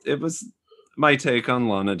it was my take on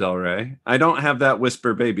Lana Del Rey. I don't have that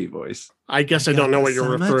whisper baby voice. I guess I don't know what you're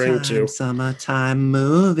referring to. Summertime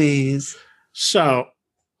movies. So,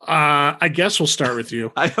 I guess we'll start with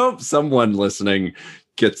you. I hope someone listening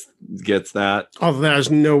gets that. Oh,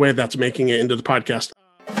 there's no way that's making it into the podcast.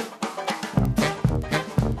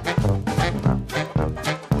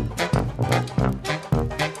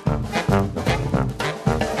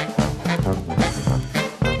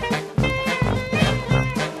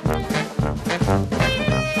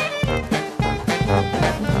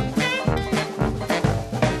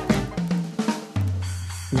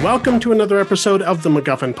 Welcome to another episode of the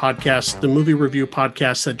MacGuffin Podcast, the movie review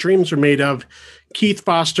podcast that dreams are made of. Keith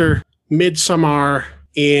Foster, Midsommar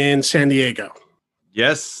in San Diego.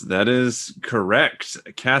 Yes, that is correct.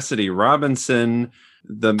 Cassidy Robinson,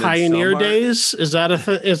 the Pioneer Midsommar. Days. Is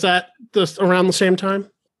that around the same time?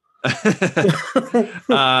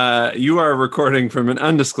 You are recording from an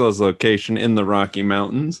undisclosed location in the Rocky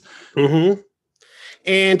Mountains. Mm-hmm.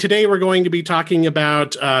 And today we're going to be talking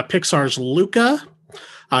about Pixar's Luca.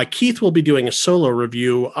 Keith will be doing a solo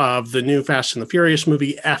review of the new Fast and the Furious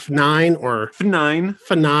movie F9 or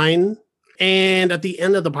F9. And at the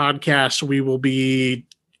end of the podcast, we will be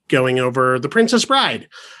going over The Princess Bride,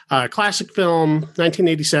 classic film,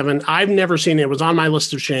 1987. I've never seen it. It was on my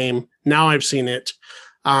list of shame. Now I've seen it.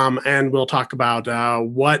 And we'll talk about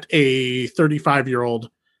what a 35-year-old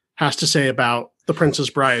has to say about The Princess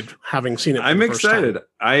Bride, having seen it. I'm excited.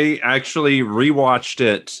 I actually rewatched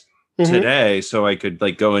it today, so I could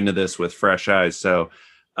go into this with fresh eyes. So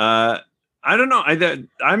I don't know.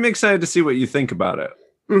 I'm excited to see what you think about it.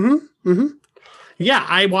 Yeah,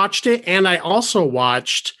 I watched it, and I also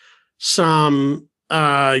watched some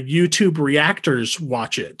YouTube reactors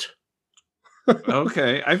watch it.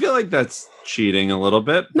 Okay, I feel like that's cheating a little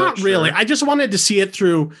bit. Not really. I just wanted to see it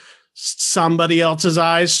through somebody else's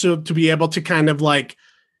eyes, so to be able to kind of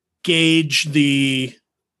gauge the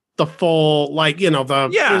full,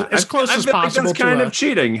 as close as possible. That's kind of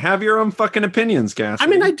cheating. Have your own fucking opinions, Cass. I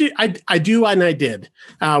mean, I do, and I did.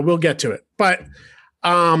 We'll get to it, but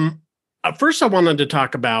first, I wanted to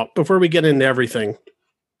talk about, before we get into everything,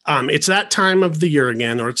 it's that time of the year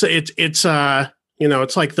again, or it's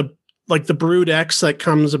like the Brood X that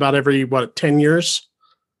comes about every 10 years,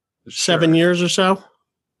 sure. 7 years or so.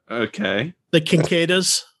 Okay, the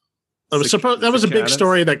Cicadas. That was a big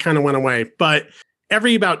story that kind of went away, but.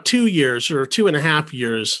 Every about 2 years or 2.5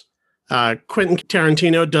 years, Quentin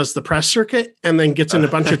Tarantino does the press circuit and then gets in a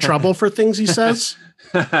bunch of trouble for things he says.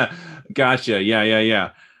 Gotcha.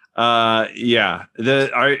 Yeah. Are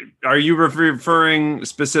you referring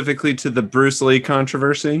specifically to the Bruce Lee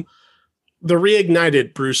controversy? The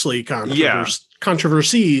reignited Bruce Lee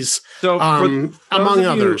controversies, so among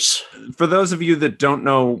others. For those of you that don't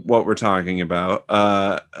know what we're talking about,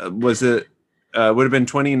 was it? Would have been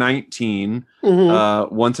 2019.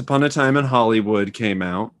 Once Upon a Time in Hollywood came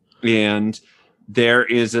out, and there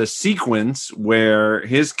is a sequence where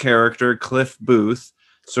his character Cliff Booth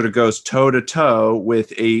sort of goes toe to toe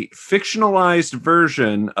with a fictionalized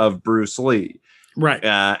version of Bruce Lee. Right.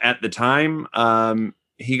 At the time,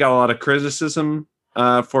 he got a lot of criticism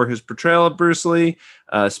for his portrayal of Bruce Lee,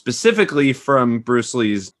 specifically from Bruce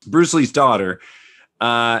Lee's daughter.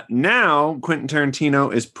 Now Quentin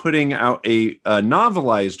Tarantino is putting out a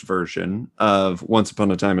novelized version of Once Upon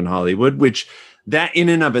a Time in Hollywood, which that in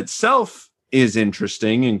and of itself is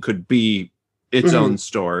interesting and could be its own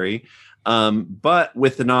story. But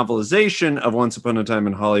with the novelization of Once Upon a Time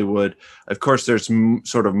in Hollywood, of course, there's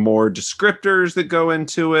sort of more descriptors that go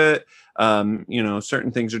into it.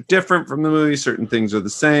 Certain things are different from the movie. Certain things are the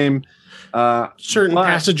same. Certain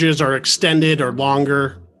passages are extended or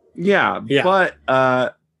longer. Yeah, but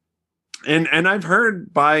and I've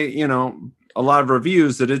heard by a lot of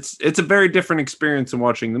reviews that it's a very different experience than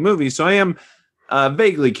watching the movie. So I am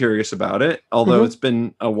vaguely curious about it, although it's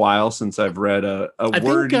been a while since I've read a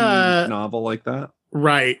wordy novel like that.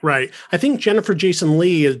 Right. I think Jennifer Jason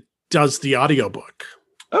Leigh does the audiobook.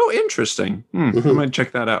 Oh, interesting. I might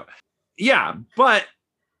check that out. Yeah, but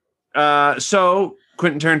so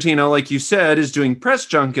Quentin Tarantino, like you said, is doing press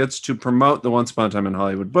junkets to promote the Once Upon a Time in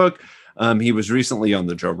Hollywood book. He was recently on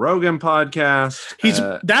the Joe Rogan podcast.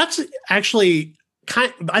 That's actually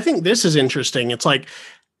I think this is interesting. It's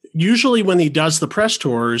usually when he does the press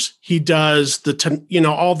tours, he does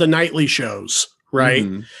all the nightly shows, right?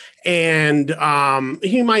 And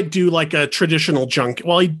he might do a traditional junket.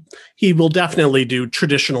 Well, he will definitely do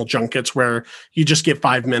traditional junkets where you just get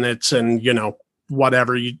 5 minutes and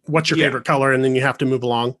what's your favorite color, and then you have to move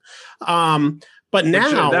along. But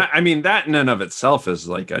now, that in and of itself is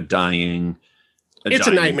a dying it's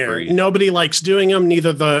a nightmare. breed. Nobody likes doing them.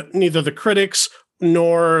 Neither the critics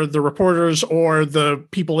nor the reporters or the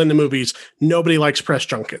people in the movies. Nobody likes press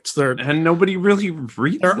junkets. And nobody really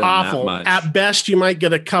reads They're them awful. that much. At best, you might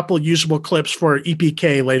get a couple usable clips for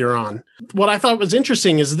EPK later on. What I thought was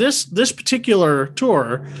interesting is this particular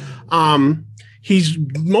tour, he's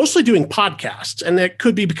mostly doing podcasts, and it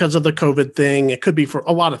could be because of the COVID thing. It could be for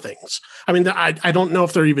a lot of things. I mean, I don't know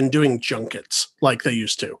if they're even doing junkets like they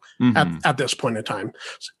used to at this point in time.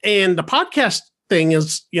 And the podcast thing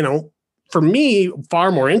is, for me, far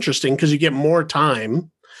more interesting because you get more time.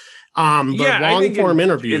 The long form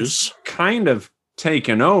interviews it's kind of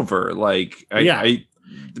taken over. Like,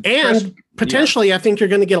 potentially, I think you're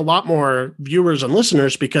going to get a lot more viewers and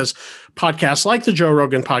listeners because podcasts like the Joe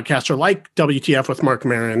Rogan podcast or like WTF with Mark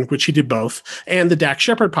Maron, which he did both, and the Dax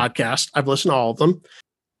Shepard podcast, I've listened to all of them,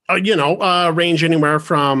 range anywhere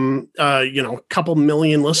from, a couple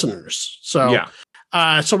million listeners. So,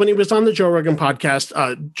 so when he was on the Joe Rogan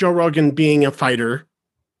podcast, Joe Rogan being a fighter,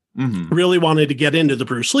 really wanted to get into the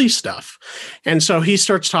Bruce Lee stuff. And so he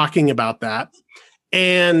starts talking about that.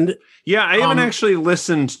 And I haven't actually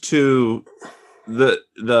listened to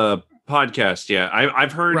the podcast yet.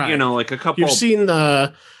 I've heard, like a couple.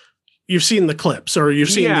 You've seen the clips, or you've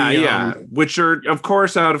seen which are of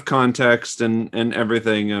course out of context and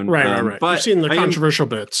everything. And, right. But you've seen the controversial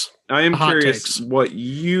bits. I am curious what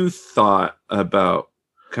you thought about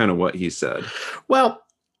kind of what he said. Well,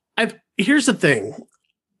 here's the thing.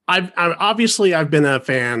 I've been a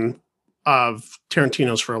fan of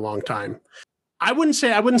Tarantino's for a long time. I wouldn't say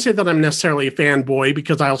that I'm necessarily a fanboy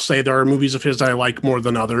because I'll say there are movies of his that I like more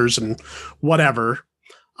than others and whatever.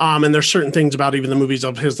 And there's certain things about even the movies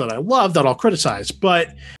of his that I love that I'll criticize.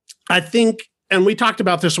 But I think, and we talked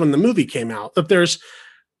about this when the movie came out, that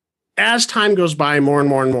as time goes by more and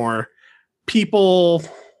more and more,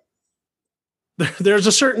 there's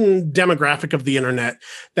a certain demographic of the internet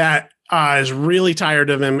that is really tired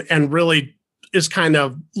of him and really is kind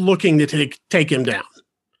of looking to take him down.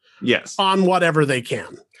 Yes. On whatever they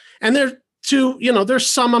can. And there's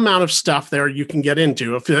some amount of stuff there you can get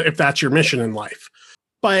into if that's your mission in life.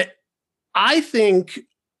 But I think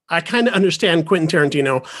I kind of understand Quentin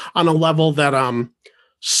Tarantino on a level that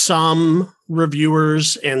some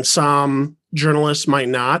reviewers and some journalists might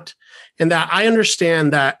not. And that I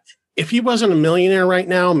understand that if he wasn't a millionaire right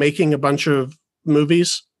now making a bunch of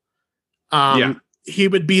movies, he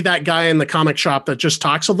would be that guy in the comic shop that just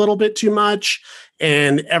talks a little bit too much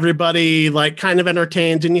and everybody like kind of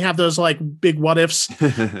entertained. And you have those like big what ifs,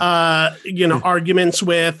 arguments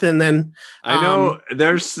with, and then I know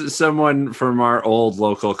there's someone from our old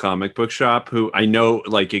local comic book shop who I know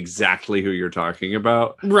like exactly who you're talking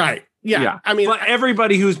about. Right. Yeah. I mean, but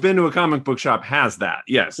everybody who's been to a comic book shop has that.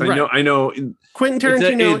 Yes. I know. Quentin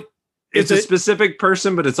Tarantino. It's a specific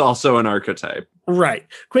person, but it's also an archetype. Right.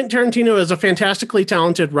 Quentin Tarantino is a fantastically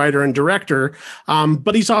talented writer and director,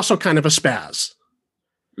 but he's also kind of a spaz.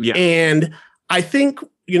 Yeah. And I think,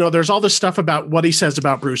 there's all this stuff about what he says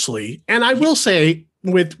about Bruce Lee. And I will say,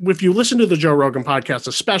 if you listen to the Joe Rogan podcast,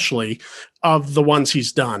 especially of the ones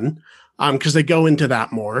he's done, because they go into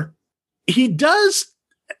that more, he does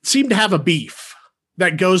seem to have a beef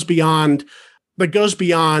that goes beyond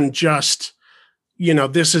just,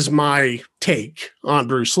 this is my take on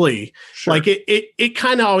Bruce Lee. Sure. Like it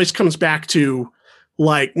kind of always comes back to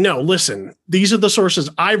like, no, listen, these are the sources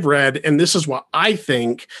I've read and this is what I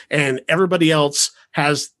think. And everybody else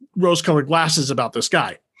has rose-colored glasses about this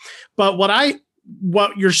guy. But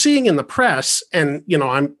what you're seeing in the press, and,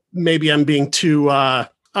 I'm being too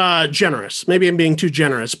generous. Maybe I'm being too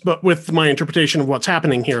generous, but with my interpretation of what's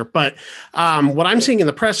happening here. But what I'm seeing in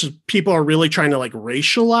the press is people are really trying to like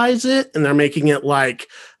racialize it, and they're making it like,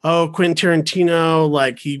 oh, Quentin Tarantino,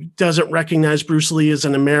 like he doesn't recognize Bruce Lee as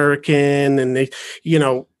an American, and they,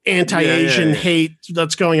 anti-Asian hate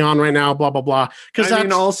that's going on right now, blah blah blah. Because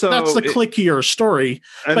that's the clickier story.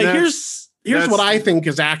 But here's what I think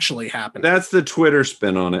is actually happening. That's the Twitter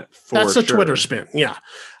spin on it. That's the Twitter spin. Yeah.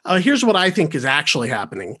 Here's what I think is actually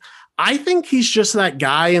happening. I think he's just that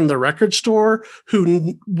guy in the record store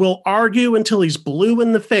who will argue until he's blue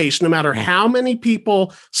in the face, no matter how many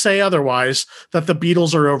people say otherwise, that the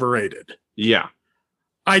Beatles are overrated. Yeah.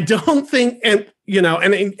 I don't think, and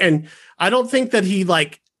I don't think that he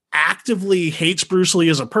like actively hates Bruce Lee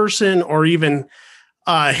as a person or even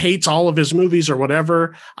hates all of his movies or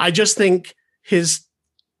whatever. I just think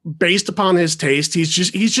based upon his taste, he's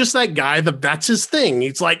just that guy that's his thing.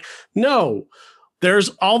 He's like, no, there's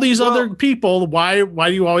all these other people. Why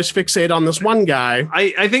do you always fixate on this one guy?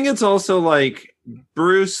 I think it's also like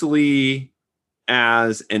Bruce Lee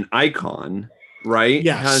as an icon right?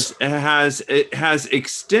 Yes. It has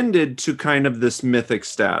extended to kind of this mythic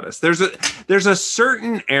status. There's a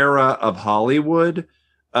certain era of Hollywood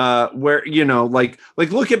where, you know, like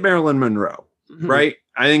look at Marilyn Monroe, right?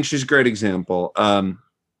 I think she's a great example.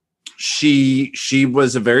 She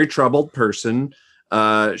was a very troubled person.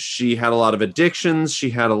 She had a lot of addictions. She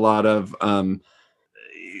had a lot of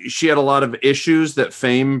issues that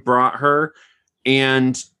fame brought her.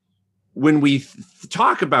 And when we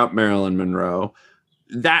talk about Marilyn Monroe,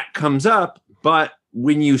 that comes up. But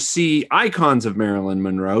when you see icons of Marilyn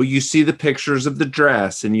Monroe, you see the pictures of the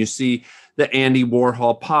dress, and you see the Andy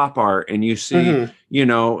Warhol pop art, and you see, you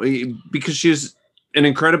know, because she's an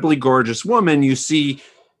incredibly gorgeous woman, you see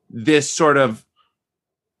this sort of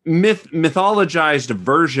mythologized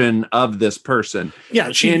version of this person.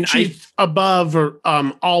 Yeah, she's above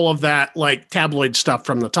all of that like tabloid stuff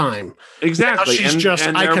from the time. Exactly. Now she's just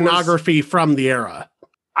iconography from the era.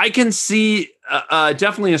 I can see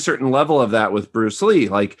definitely a certain level of that with Bruce Lee.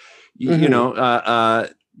 Like, you know,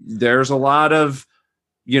 there's a lot of,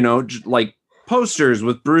 you know, like posters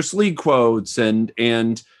with Bruce Lee quotes, and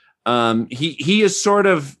he is sort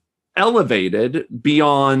of elevated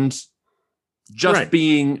beyond just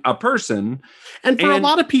being a person. And for a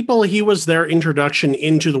lot of people, he was their introduction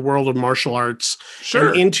into the world of martial arts,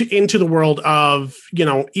 and into the world of, you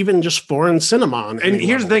know, even just foreign cinema. And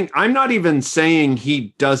here's the thing. I'm not even saying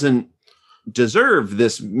he doesn't deserve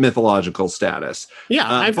this mythological status. Yeah,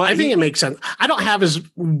 I think it makes sense. I don't have as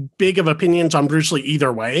big of opinions on Bruce Lee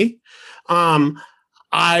either way. I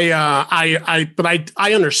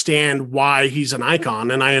understand why he's an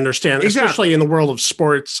icon, and I understand, especially in the world of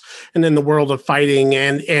sports and in the world of fighting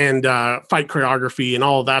and fight choreography and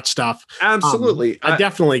all of that stuff. Absolutely. I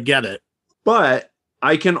definitely get it. But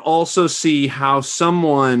I can also see how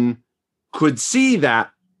someone could see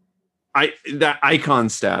that icon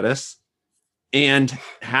status and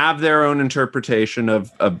have their own interpretation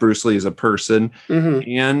of Bruce Lee as a person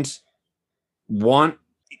and want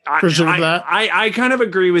that. I kind of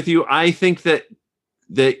agree with you. I think that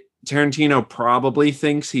Tarantino probably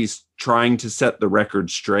thinks he's trying to set the record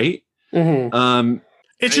straight.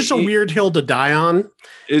 It's just a weird hill to die on.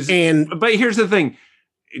 But here's the thing.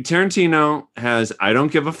 Tarantino has I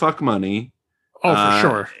don't give a fuck money. Oh, for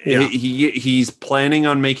sure. Yeah. He's planning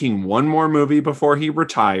on making one more movie before he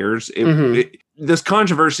retires. This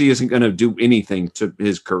controversy isn't going to do anything to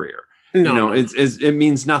his career. No. It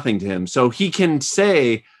means nothing to him. So he can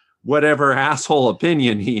say whatever asshole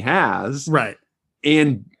opinion he has. Right.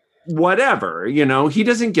 And whatever, you know, he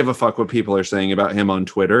doesn't give a fuck what people are saying about him on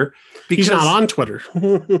Twitter. He's not on Twitter.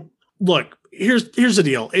 Look, here's the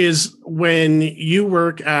deal is when you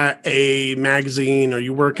work at a magazine or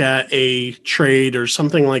you work at a trade or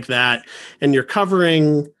something like that, and you're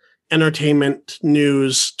covering entertainment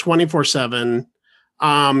news 24/7,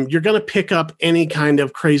 you're going to pick up any kind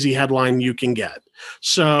of crazy headline you can get.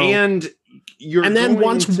 So, and then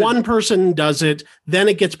once one person does it, then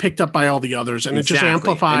it gets picked up by all the others, and it just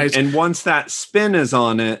amplifies. And once that spin is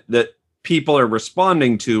on it that people are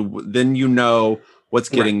responding to, then you know what's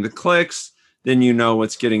getting the clicks, then you know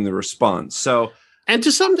what's getting the response. So, and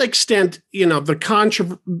to some extent, you know, his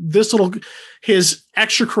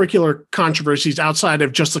extracurricular controversies outside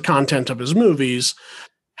of just the content of his movies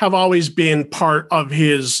have always been part of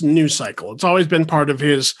his news cycle. It's always been part of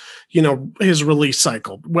his, you know, his release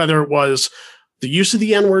cycle, whether it was the use of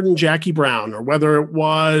the N-word in Jackie Brown, or whether it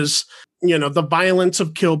was, you know, the violence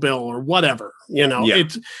of Kill Bill, or whatever, you know,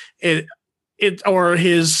 it or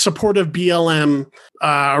his support of BLM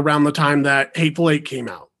around the time that Hateful Eight came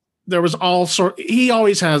out. There was he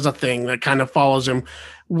always has a thing that kind of follows him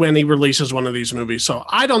when he releases one of these movies. So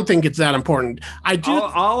I don't think it's that important. I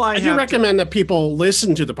do recommend that people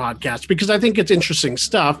listen to the podcast because I think it's interesting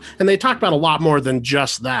stuff. And they talk about a lot more than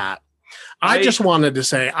just that. I just wanted to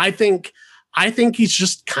say, I think he's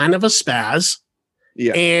just kind of a spaz.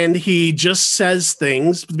 Yeah. And he just says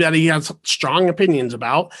things that he has strong opinions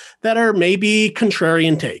about that are maybe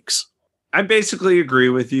contrarian takes. I basically agree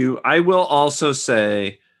with you. I will also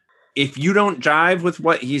say, if you don't jive with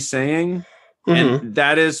what he's saying, and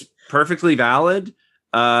that is perfectly valid,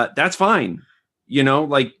 that's fine. You know,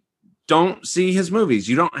 like, don't see his movies.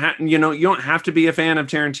 You don't have to be a fan of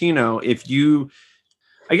Tarantino.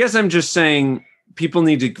 I guess I'm just saying people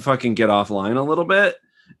need to fucking get offline a little bit.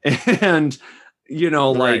 And, you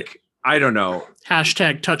know, like, I don't know.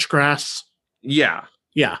 Hashtag touch grass. Yeah.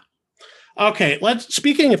 Yeah. Okay,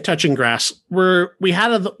 speaking of touching grass, we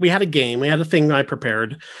had a game, we had a thing that I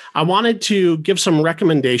prepared. I wanted to give some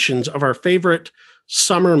recommendations of our favorite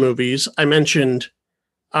summer movies. I mentioned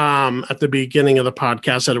at the beginning of the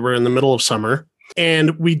podcast that we're in the middle of summer.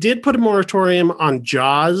 And we did put a moratorium on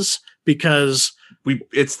Jaws because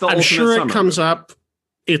it's the I'm ultimate sure summer it comes movie. up.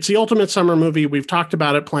 It's the ultimate summer movie. We've talked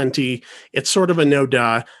about it plenty. It's sort of a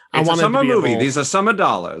no-duh. It's a summer movie. These are summer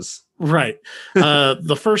dollars. Right.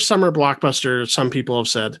 The first summer blockbuster, some people have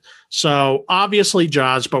said. So obviously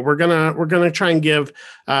Jaws, but we're gonna try and give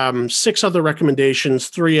 6 other recommendations,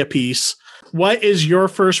 3 apiece. What is your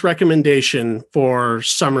first recommendation for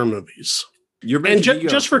summer movies? And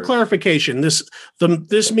just for clarification,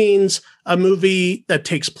 this means a movie that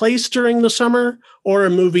takes place during the summer or a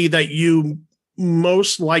movie that you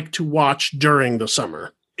most like to watch during the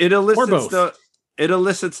summer. It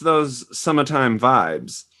elicits those summertime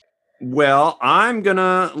vibes. Well, I'm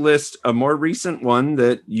gonna list a more recent one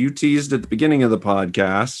that you teased at the beginning of the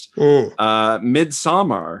podcast.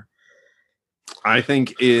 Midsommar, I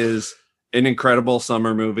think, is an incredible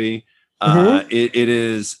summer movie. It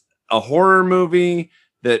is a horror movie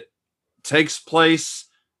that takes place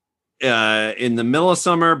in the middle of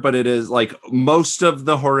summer, but it is like most of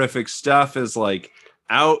the horrific stuff is like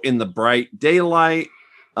out in the bright daylight.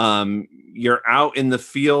 You're out in the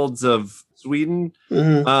fields of Sweden.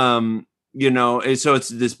 So it's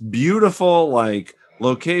this beautiful like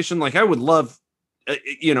location. Like I would love,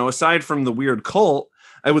 aside from the weird cult,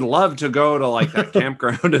 I would love to go to like that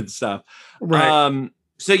campground and stuff. Right.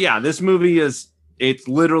 So yeah, this movie it's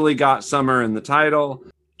literally got summer in the title.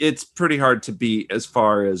 It's pretty hard to beat as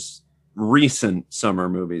far as recent summer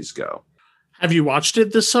movies go. Have you watched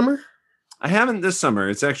it this summer? I haven't this summer.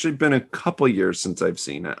 It's actually been a couple years since I've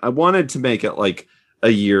seen it. I wanted to make it like a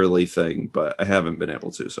yearly thing, but I haven't been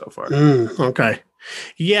able to so far. Okay.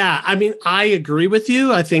 Yeah, I mean, I agree with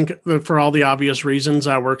you. I think that for all the obvious reasons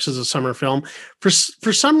that works as a summer film. For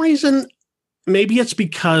some reason, maybe it's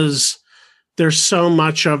because there's so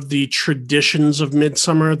much of the traditions of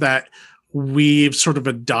Midsummer that we've sort of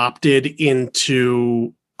adopted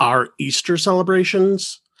into our Easter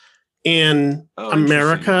celebrations in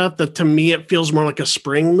America. That to me, it feels more like a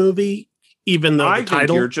spring movie, even though the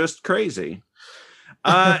title. You're just crazy.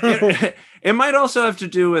 It might also have to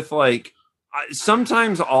do with like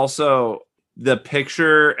sometimes also the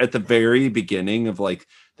picture at the very beginning of like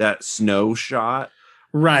that snow shot.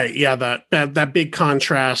 Right. Yeah. That big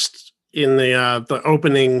contrast in the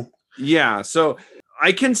opening. Yeah. So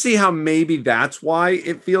I can see how maybe that's why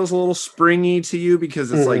it feels a little springy to you,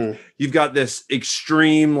 because it's like you've got this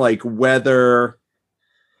extreme like weather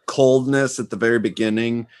coldness at the very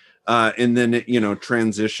beginning, and then it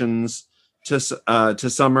transitions to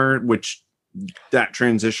summer, which that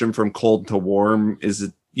transition from cold to warm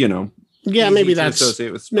is maybe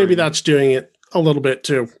that's doing it a little bit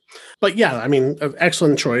too. But yeah, I mean,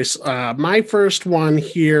 excellent choice. My first one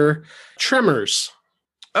here, Tremors.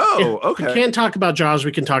 Oh, okay. We can't talk about Jaws.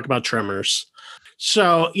 We can talk about Tremors.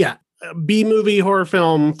 So yeah, B-movie horror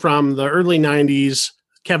film from the early 90s,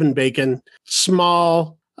 Kevin Bacon.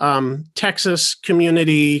 Small Texas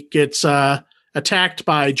community gets attacked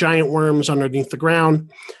by giant worms underneath the ground.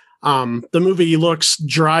 The movie looks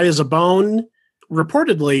dry as a bone.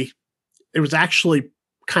 Reportedly, it was actually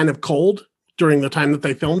kind of cold during the time that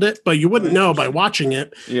they filmed it, but you wouldn't know by watching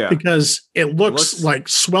it because it looks like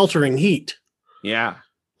sweltering heat. Yeah.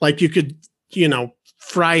 Like you could,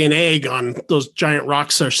 fry an egg on those giant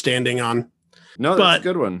rocks they're standing on. No, that's a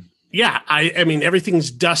good one. Yeah. I mean, everything's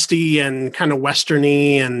dusty and kind of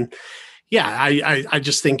westerny. And yeah, I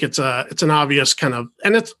just think it's an obvious kind of,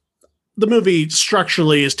 and the movie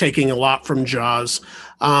structurally is taking a lot from Jaws.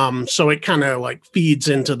 So it kind of like feeds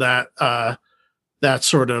into that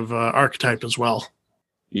sort of archetype as well.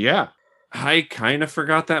 Yeah. I kind of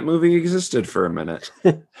forgot that movie existed for a minute.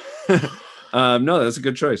 No, that's a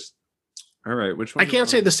good choice. All right, which one? I can't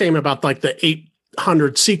say the same about like the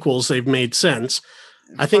 800 sequels they've made since.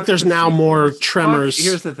 I think there's now more Tremors.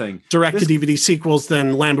 Here's the thing: direct-to-DVD sequels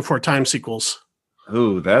than Land Before Time sequels.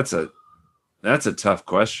 Ooh, that's a tough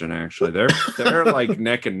question. Actually, they're like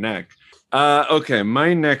neck and neck. Okay,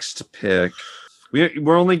 my next pick.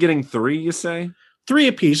 We're only getting 3. You say 3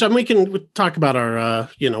 apiece, and we can talk about our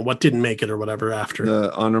what didn't make it or whatever after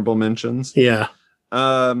the honorable mentions. Yeah.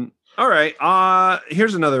 All right.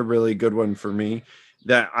 Here's another really good one for me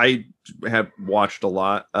that I have watched a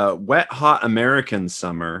lot. Wet Hot American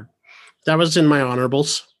Summer. That was in my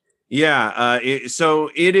honorables. Yeah. So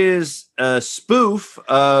it is a spoof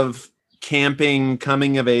of camping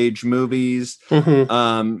coming of age movies.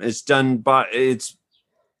 It's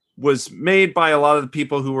was made by a lot of the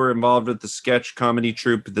people who were involved with the sketch comedy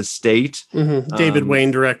troupe The State. David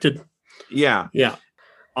Wayne directed. Yeah.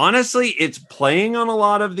 honestly, it's playing on a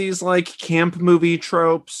lot of these like camp movie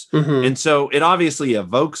tropes. Mhm. And so it obviously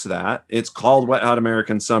evokes that. It's called Wet Hot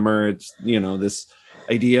American Summer. It's, this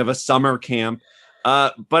idea of a summer camp.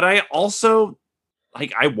 But I also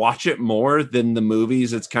like I watch it more than the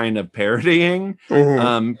movies it's kind of parodying.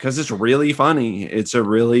 Mhm. Because it's really funny. It's a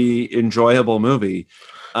really enjoyable movie.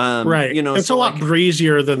 Right. It's so a lot like,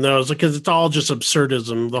 breezier than those because it's all just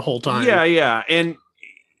absurdism the whole time. yeah. And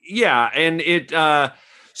it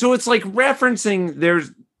so it's like referencing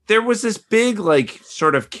there was this big like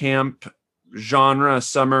sort of camp genre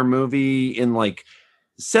summer movie in like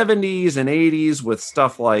 70s and 80s with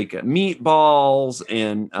stuff like Meatballs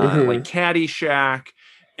and like Caddyshack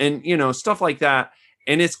and stuff like that.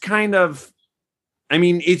 And it's kind of, I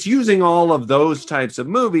mean, it's using all of those types of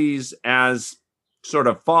movies as sort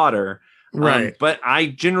of fodder. Right. But I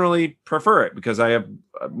generally prefer it because I have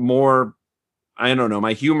more, I don't know,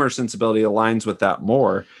 my humor sensibility aligns with that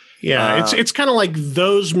more. Yeah, it's kind of like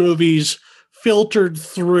those movies filtered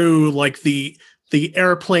through like the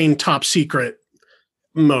Airplane Top Secret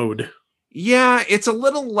mode. Yeah, it's a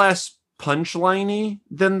little less punchliney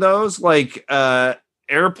than those. Like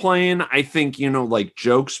Airplane, I think, like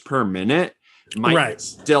jokes per minute might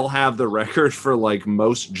still have the record for like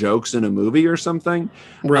most jokes in a movie or something.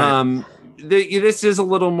 Right. This is a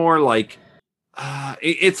little more like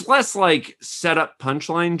it's less like set up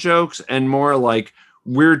punchline jokes and more like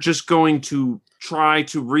we're just going to try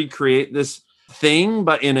to recreate this thing,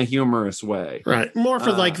 but in a humorous way. Right. More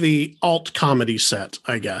for like the alt comedy set,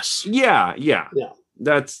 I guess. Yeah.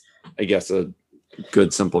 That's, I guess, a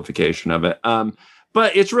good simplification of it.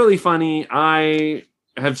 But it's really funny. I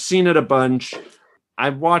have seen it a bunch.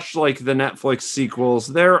 I've watched like the Netflix sequels.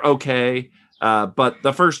 They're okay. But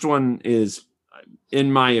the first one is,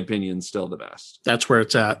 in my opinion, still the best. That's where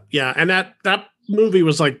it's at. Yeah. And that movie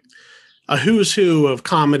was like a who's who of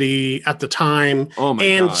comedy at the time. Oh my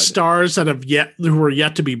and God. Stars that who were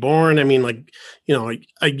yet to be born. I mean, like,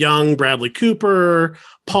 a young Bradley Cooper,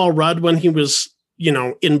 Paul Rudd when he was,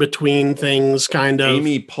 in between things, kind of.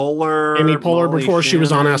 Amy Poehler Molly before Shannon. She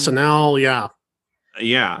was on SNL. Yeah.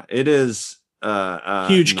 Yeah, it is.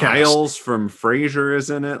 Huge Niles cast. from Frasier is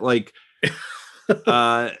in it. Like,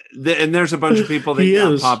 and there's a bunch of people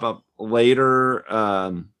that pop up later.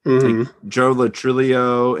 Like Joe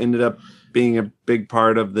Latrilio ended up being a big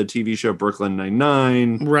part of the TV show Brooklyn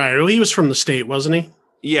Nine-Nine. Right. Well, he was from the state, wasn't he?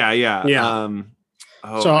 Yeah.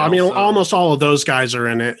 So, I mean, almost all of those guys are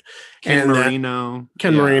in it. Ken Marino.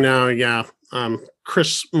 Yeah.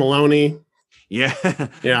 Chris Maloney. Yeah.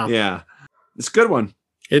 Yeah. It's a good one.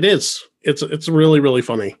 It is. It's really, really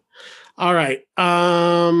funny. All right.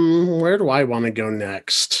 Where do I want to go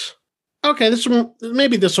next? Okay, this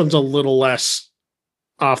one's a little less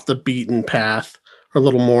off the beaten path, or a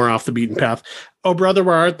little more off the beaten path. Oh, Brother,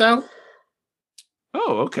 Where Art Thou?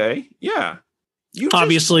 Oh, okay. Yeah. You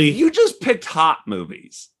just picked hot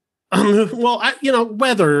movies. Well, the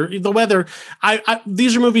weather.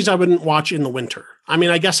 These are movies I wouldn't watch in the winter. I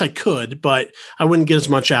mean, I guess I could, but I wouldn't get as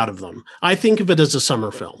much out of them. I think of it as a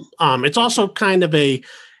summer film. It's also kind of a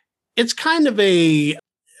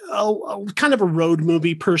road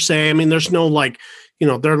movie per se. I mean, there's no like,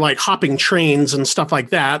 they're like hopping trains and stuff like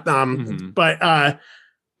that.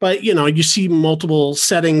 But you see multiple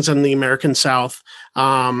settings in the American South.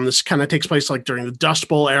 This kind of takes place like during the Dust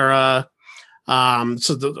Bowl era.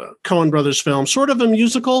 So the Coen Brothers film, sort of a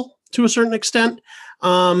musical to a certain extent,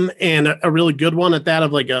 and a really good one at that.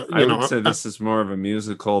 Of like I would say this is more of a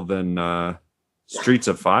musical than Streets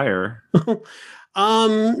of Fire.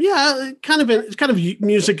 Yeah, kind of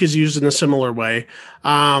music is used in a similar way.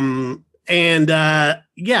 I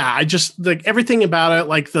just like everything about it,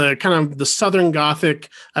 like the kind of the Southern Gothic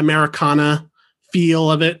Americana feel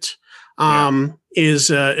of it, is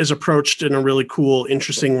approached in a really cool,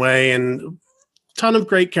 interesting way, and ton of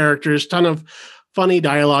great characters, ton of funny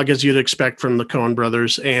dialogue as you'd expect from the Coen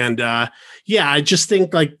brothers. And I just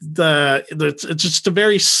think like it's just a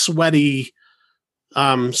very sweaty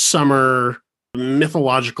summer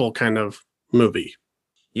mythological kind of movie.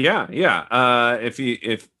 Yeah.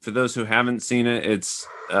 If for those who haven't seen it, it's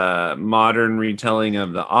modern retelling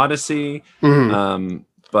of the Odyssey,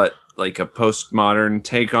 but like a postmodern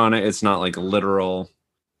take on it. It's not like literal.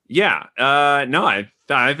 Yeah. No,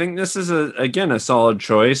 I think this is a solid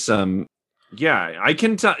choice. I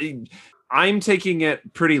can tell. I'm taking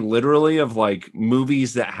it pretty literally of like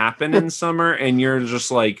movies that happen in summer, and you're just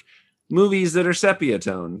like movies that are sepia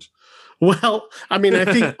toned. Well, I mean, I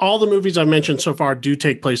think all the movies I've mentioned so far do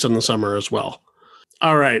take place in the summer as well.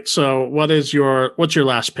 All right. So what's your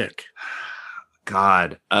last pick?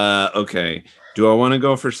 God. Okay. Do I want to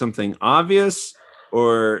go for something obvious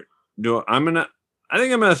or I think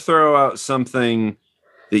I'm gonna throw out something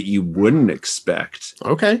that you wouldn't expect.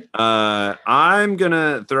 Okay. I'm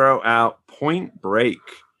gonna throw out Point Break.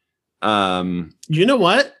 You know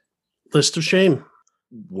what? List of shame.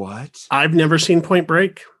 What? I've never seen Point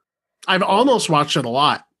Break. I've almost watched it a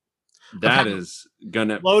lot. That is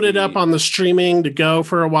gonna loaded up on the streaming to go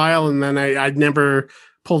for a while, and then I'd never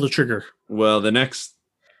pulled the trigger. Well, that's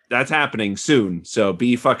happening soon, so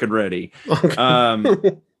be fucking ready.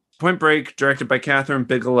 Okay. Point Break, directed by Catherine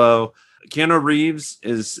Bigelow. Keanu Reeves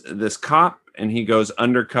is this cop, and he goes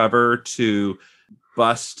undercover to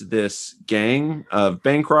bust this gang of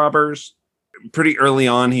bank robbers. Pretty early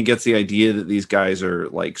on, he gets the idea that these guys are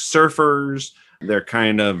like surfers. They're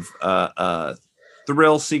kind of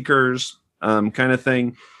thrill seekers, kind of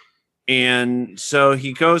thing. And so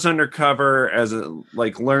he goes undercover as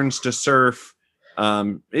learns to surf.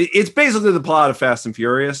 It's basically the plot of Fast and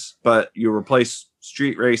Furious, but you replace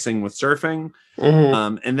street racing with surfing.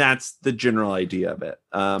 Mm-hmm. And that's the general idea of it.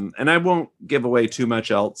 And I won't give away too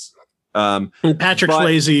much else. Patrick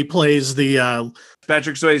Swayze plays the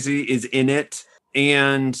Patrick Swayze is in it,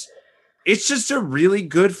 and it's just a really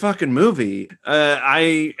good fucking movie.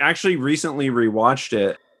 I actually recently rewatched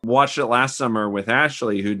it. Watched it last summer with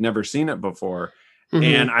Ashley, who'd never seen it before,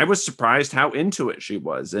 and I was surprised how into it she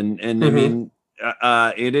was. And I mean,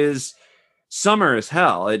 it is summer as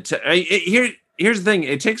hell. Here's the thing: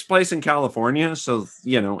 it takes place in California, so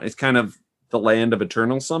it's kind of the land of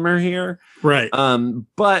eternal summer here, right?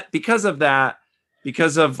 But because of that,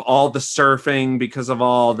 because of all the surfing, because of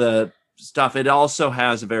all the stuff, it also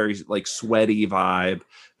has a very sweaty vibe,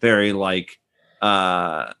 very it's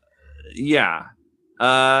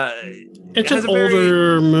an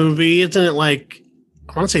older movie, isn't it? I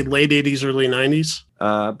want to say late 80s, early 90s.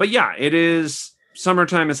 But yeah, it is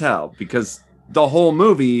summertime as hell, because the whole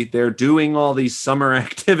movie, they're doing all these summer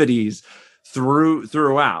activities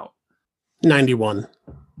throughout. 91.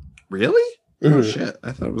 Really? Mm-hmm. Oh shit,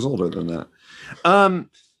 I thought it was older than that.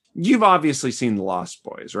 You've obviously seen The Lost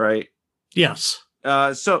Boys, right? Yes.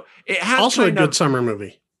 So it has also a good summer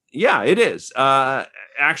movie. Yeah, it is.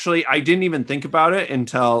 Actually, I didn't even think about it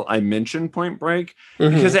until I mentioned Point Break,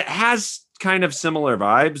 because it has kind of similar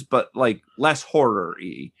vibes, but less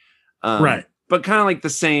horror-y. Right. But kind of the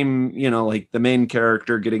same, the main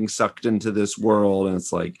character getting sucked into this world, and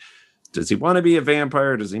it's does he want to be a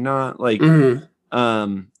vampire? Does he not? So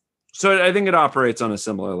I think it operates on a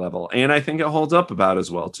similar level, and I think it holds up about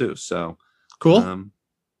as well too. So cool.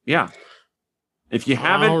 Yeah. If you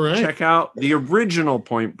haven't, check out the original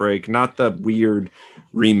Point Break, not the weird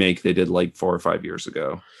remake they did 4 or 5 years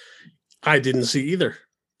ago. I didn't see either.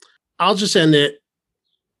 I'll just end it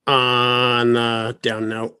on a down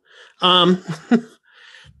note.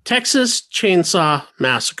 Texas Chainsaw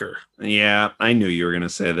Massacre. Yeah, I knew you were going to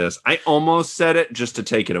say this. I almost said it just to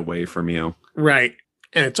take it away from you. Right.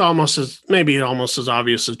 And it's almost as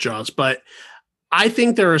obvious as Jaws, but I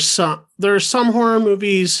think there are some horror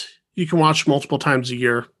movies you can watch multiple times a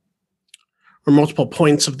year, or multiple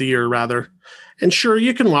points of the year rather. And sure,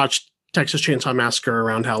 you can watch Texas Chainsaw Massacre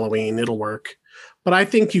around Halloween. It'll work. But I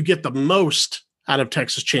think you get the most out of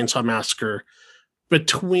Texas Chainsaw Massacre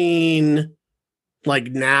between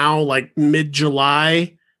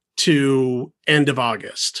mid-July to end of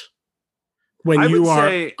August, when you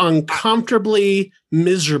are uncomfortably,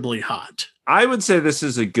 miserably hot. I would say this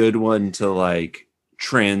is a good one to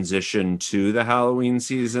transition to the Halloween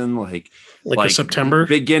season, like September,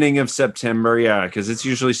 beginning of September. Yeah, because it's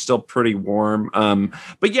usually still pretty warm.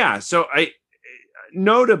 But yeah, so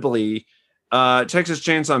notably, Texas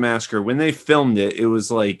Chainsaw Massacre, when they filmed it, it was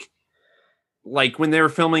like when they were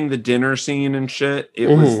filming the dinner scene and shit, it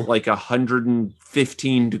was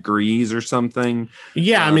 115 degrees or something.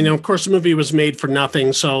 Yeah, I mean, of course, the movie was made for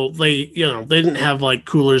nothing, so they didn't have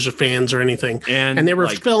coolers or fans or anything, and they were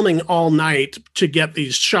filming all night to get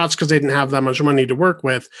these shots because they didn't have that much money to work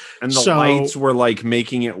with, and the lights were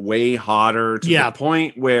making it way hotter to the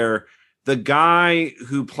point where the guy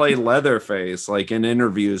who played Leatherface, in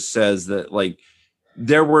interviews, says that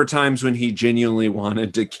there were times when he genuinely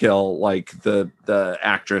wanted to kill the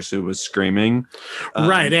actress who was screaming.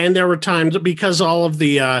 Right. And there were times, because all of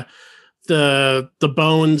the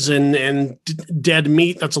bones and dead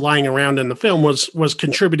meat that's lying around in the film was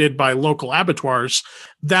contributed by local abattoirs,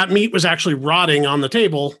 that meat was actually rotting on the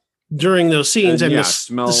table during those scenes. And the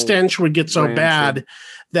stench would get so bad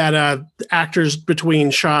that actors between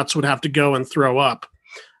shots would have to go and throw up.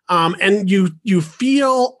 And you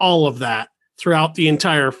feel all of that throughout the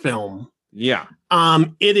entire film. Yeah.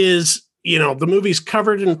 It is the movie's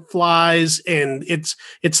covered in flies, and it's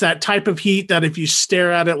that type of heat that if you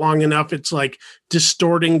stare at it long enough, it's like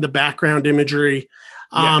distorting the background imagery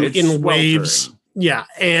in waves. Yeah.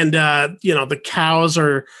 And, the cows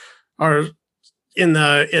are in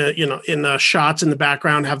the shots in the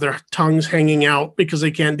background have their tongues hanging out because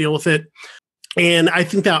they can't deal with it. And I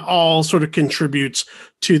think that all sort of contributes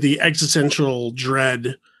to the existential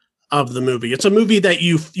dread of the movie. It's a movie that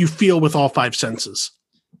you feel with all five senses.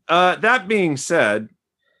 That being said,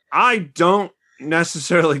 I don't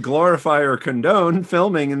necessarily glorify or condone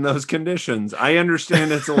filming in those conditions. I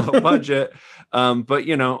understand it's a low budget,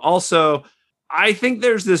 but also I think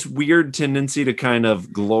there's this weird tendency to kind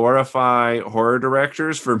of glorify horror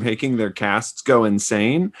directors for making their casts go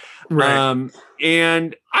insane. Right.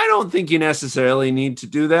 And I don't think you necessarily need to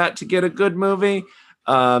do that to get a good movie.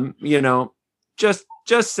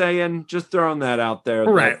 Just saying, just throwing that out there.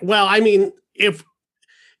 Right. Well, I mean, if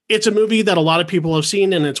it's a movie that a lot of people have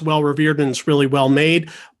seen and it's well revered and it's really well made,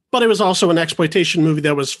 but it was also an exploitation movie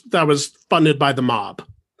that was funded by the mob.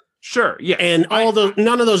 Sure. Yeah. And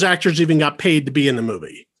none of those actors even got paid to be in the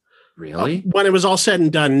movie. Really? When it was all said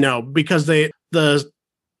and done, no, because the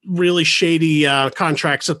really shady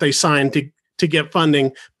contracts that they signed to get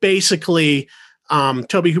funding, basically,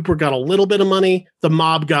 Tobe Hooper got a little bit of money. The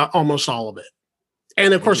mob got almost all of it.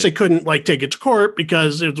 And of course, they couldn't take it to court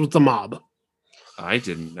because it was the mob. I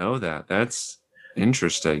didn't know that. That's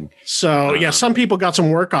interesting. So, some people got some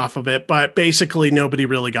work off of it, but basically nobody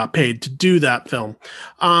really got paid to do that film.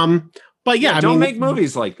 But don't make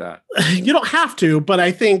movies like that. You don't have to, but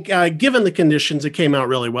I think given the conditions, it came out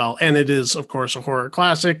really well. And it is, of course, a horror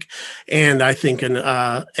classic. And I think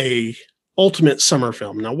a ultimate summer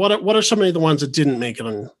film. Now, what are some of the ones that didn't make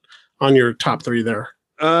it on your top three there?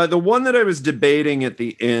 The one that I was debating at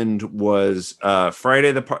the end was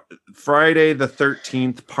Friday the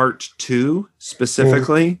 13th Part 2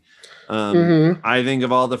 specifically. I think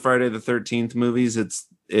of all the Friday the 13th movies,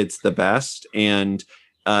 it's the best, and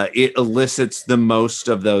it elicits the most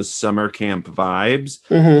of those summer camp vibes.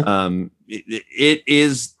 It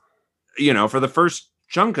is, for the first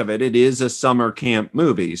chunk of it is a summer camp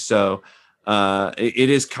movie, so it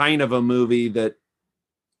is kind of a movie that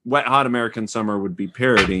Wet Hot American Summer would be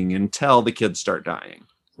parodying until the kids start dying.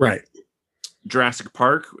 Right. Jurassic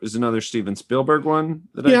Park is another Steven Spielberg one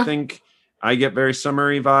that I think I get very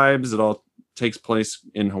summery vibes. It all takes place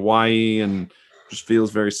in Hawaii and just feels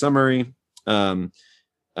very summery. That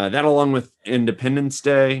along with Independence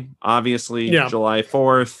Day, obviously, July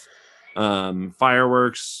 4th,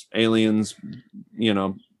 fireworks, aliens,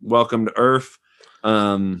 welcome to Earth.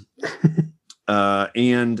 And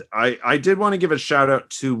I did want to give a shout out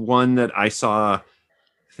to one that I saw. I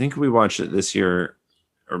think we watched it this year,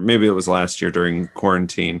 or maybe it was last year during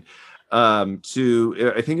quarantine. I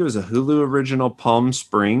think it was a Hulu original, Palm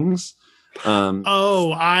Springs. That's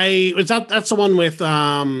the one with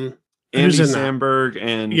Andy Samberg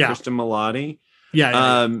and Kristen Milotti.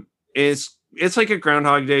 It's like a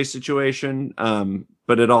Groundhog Day situation,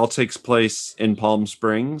 but it all takes place in Palm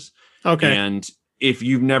Springs. Okay. And if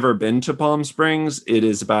you've never been to Palm Springs, it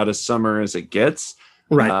is about as summer as it gets.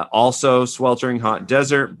 Right. Also sweltering hot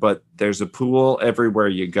desert, but there's a pool everywhere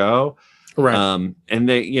you go. Right.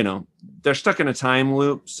 And they're stuck in a time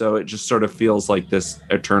loop, so it just sort of feels like this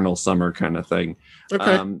eternal summer kind of thing.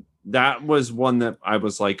 Okay. That was one that I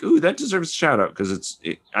was like, ooh, that deserves a shout out because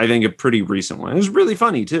I think, a pretty recent one. It was really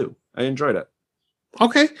funny too. I enjoyed it.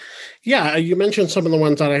 Okay. Yeah, you mentioned some of the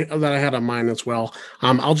ones that I had on mine as well.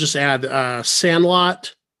 I'll just add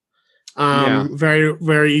Sandlot. Very,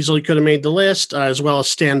 very easily could have made the list, as well as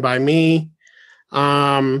Stand By Me.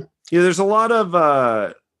 There's a lot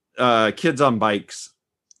of kids on bikes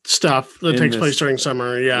stuff that takes place during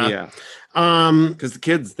summer. Yeah. Because the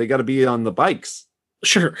kids, they got to be on the bikes.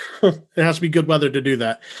 Sure. It has to be good weather to do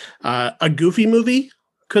that. A Goofy movie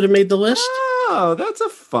could have made the list. Oh, that's a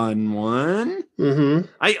fun one. Mm-hmm.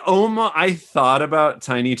 I thought about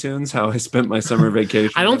Tiny Toons, how I spent my summer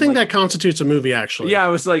vacation. I don't think that constitutes a movie, actually. Yeah, I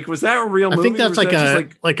was like, was that a real movie? I think that's like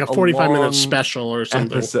a 45-minute special or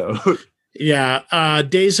something. Episode. Yeah.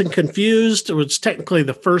 Dazed and Confused. It was technically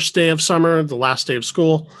the first day of summer, the last day of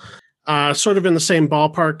school. Sort of in the same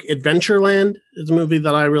ballpark. Adventureland is a movie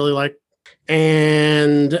that I really like.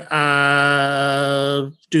 And Do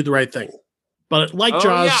the Right Thing. But like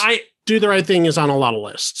Jaws, Do the Right Thing is on a lot of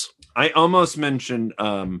lists. I almost mentioned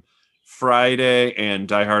Friday and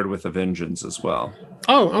Die Hard with a Vengeance as well.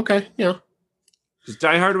 Oh, okay. Yeah. Because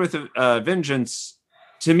Die Hard with a Vengeance,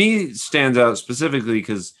 to me, stands out specifically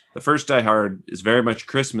because the first Die Hard is very much a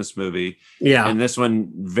Christmas movie. Yeah. And this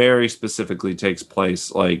one very specifically takes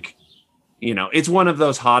place it's one of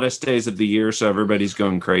those hottest days of the year, so everybody's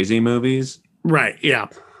going crazy movies. Right. Yeah.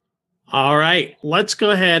 All right. Let's go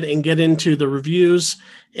ahead and get into the reviews,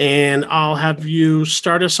 and I'll have you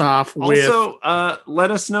start us off with. Also,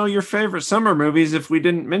 let us know your favorite summer movies if we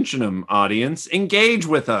didn't mention them, audience. Engage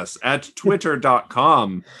with us at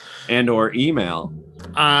twitter.com and/or email.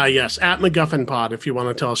 Yes, at MacGuffin Pod if you want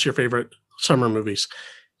to tell us your favorite summer movies.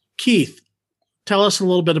 Keith, tell us a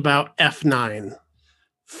little bit about F9.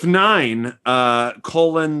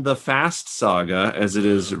 F9, the Fast Saga, as it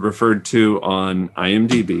is referred to on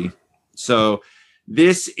IMDb. So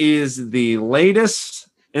this is the latest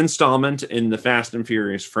installment in the Fast and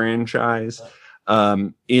Furious franchise.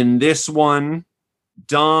 In this one,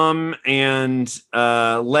 Dom and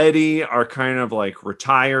Letty are kind of like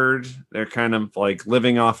retired. They're kind of like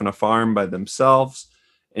living off on a farm by themselves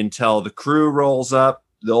until the crew rolls up,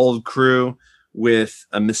 the old crew, with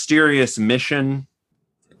a mysterious mission.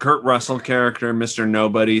 Kurt Russell character, Mr.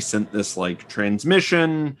 Nobody, sent this like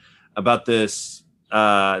transmission about this.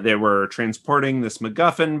 They were transporting this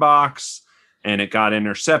MacGuffin box, and it got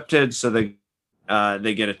intercepted. So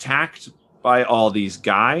they get attacked by all these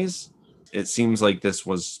guys. It seems like this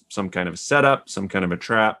was some kind of setup, some kind of a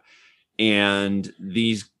trap. And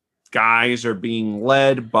these guys are being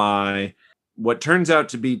led by what turns out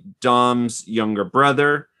to be Dom's younger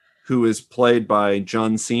brother, who is played by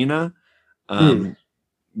John Cena.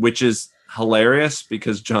 Which is hilarious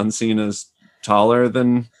because John Cena's taller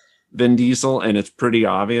than Vin Diesel, and it's pretty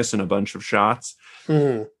obvious in a bunch of shots.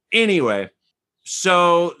 Anyway,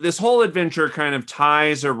 so this whole adventure kind of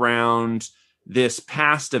ties around this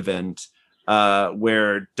past event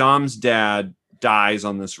where Dom's dad dies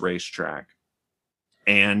on this racetrack.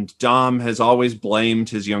 And Dom has always blamed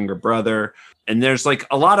his younger brother. And there's like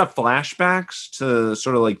a lot of flashbacks to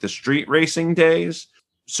sort of like the street racing days,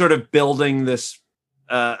 sort of building this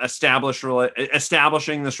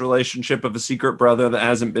establishing this relationship of a secret brother that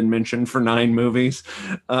hasn't been mentioned for 9 movies.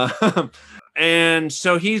 And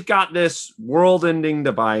so he's got this world-ending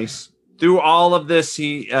device. Through all of this,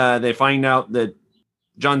 they find out that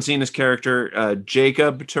John Cena's character,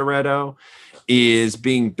 Jacob Toretto, is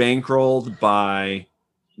being bankrolled by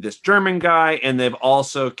this German guy, and they've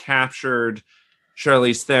also captured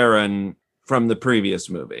Charlize Theron from the previous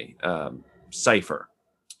movie, Cypher.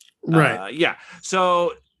 Right. Yeah.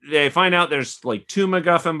 So they find out there's like 2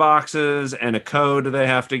 MacGuffin boxes and a code they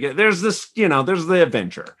have to get. There's this, there's the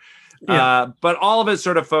adventure. Yeah. But all of it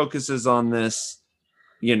sort of focuses on this,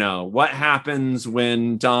 what happens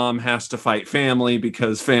when Dom has to fight family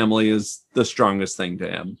because family is the strongest thing to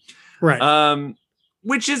him. Right.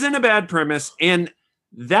 Which isn't a bad premise. And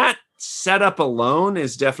that setup alone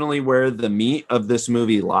is definitely where the meat of this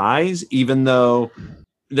movie lies, even though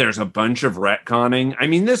there's a bunch of retconning. I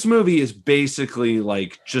mean, this movie is basically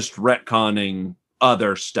like just retconning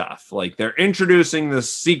other stuff. Like they're introducing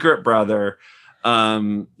this secret brother.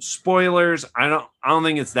 Spoilers. I don't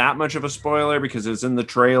think it's that much of a spoiler because it's in the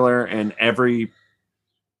trailer, and every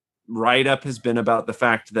write-up has been about the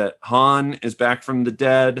fact that Han is back from the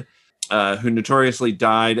dead, who notoriously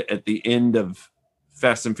died at the end of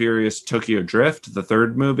Fast and Furious Tokyo Drift, the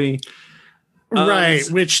 3rd movie. Right,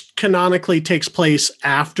 which canonically takes place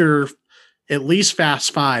after at least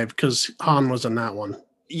Fast 5, because Han was in that one.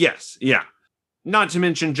 Yes, yeah. Not to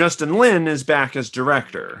mention Justin Lin is back as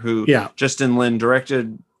director, Justin Lin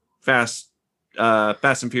directed Fast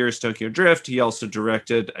and Furious Tokyo Drift. He also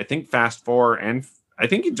directed, I think, Fast 4, and I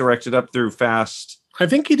think he directed up through Fast. I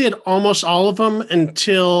think he did almost all of them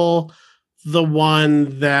until the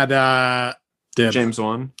one that James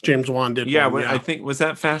Wan did. Yeah, I think, was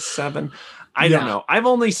that Fast 7? I don't know. I've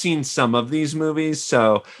only seen some of these movies,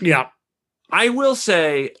 so yeah. I will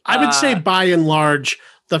say, I would say by and large,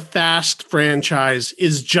 the Fast franchise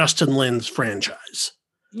is Justin Lin's franchise.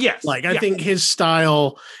 Yes, I think his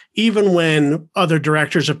style, even when other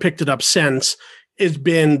directors have picked it up since, has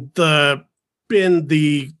been the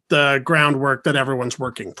groundwork that everyone's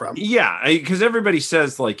working from. Yeah, because everybody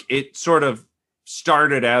says like it sort of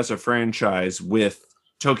started as a franchise with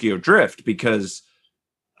Tokyo Drift, because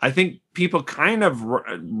I think people kind of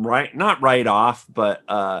not write off, but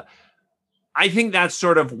I think that's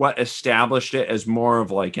sort of what established it as more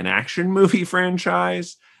of like an action movie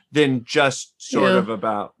franchise than just sort of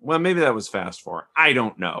about, well, maybe that was Fast 4. I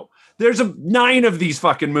don't know. There's 9 of these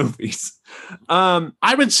fucking movies.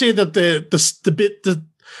 I would say that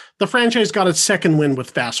the franchise got its second win with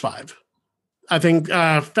Fast 5. I think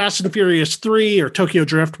Fast and Furious 3 or Tokyo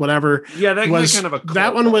Drift, whatever. Yeah, that was kind of a cult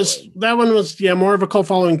following. That one was more of a cult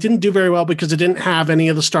following. Didn't do very well because it didn't have any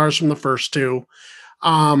of the stars from the first 2.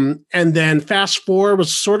 And then Fast 4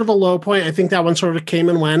 was sort of a low point. I think that one sort of came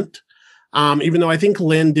and went. even though I think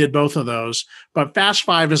Lynn did both of those. But Fast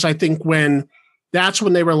Five is, I think, that's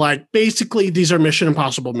when they were like, basically, these are Mission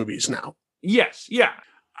Impossible movies now. Yes, yeah.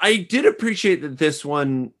 I did appreciate that this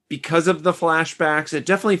one, because of the flashbacks, it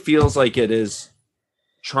definitely feels like it is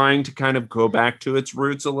trying to kind of go back to its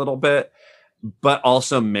roots a little bit, but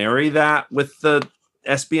also marry that with the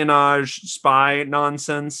espionage spy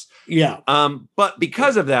nonsense. Yeah. But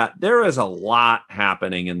because of that, there is a lot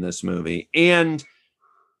happening in this movie. And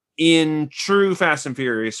in true Fast and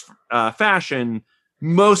Furious fashion,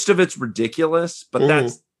 most of it's ridiculous, but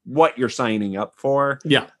that's what you're signing up for.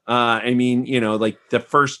 Yeah. I mean, like the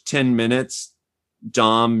first 10 minutes,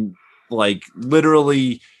 Dom like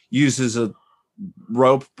literally uses a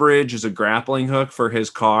rope bridge as a grappling hook for his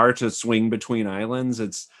car to swing between islands.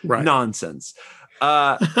 It's nonsense.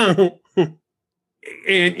 And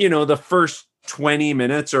the first 20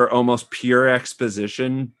 minutes are almost pure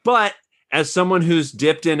exposition, but as someone who's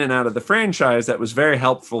dipped in and out of the franchise, that was very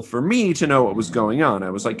helpful for me to know what was going on. I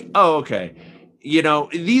was like, oh, okay.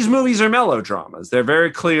 These movies are melodramas. They're very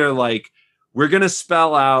clear. Like, we're going to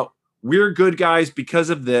spell out, we're good guys because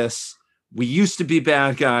of this. We used to be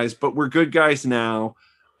bad guys, but we're good guys now.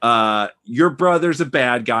 Your brother's a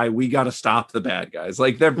bad guy. We got to stop the bad guys.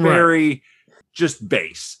 Like, they're very just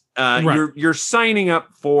base. You're signing up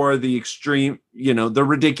for the extreme, the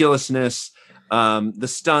ridiculousness, the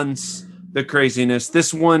stunts, the craziness.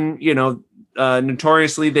 This one,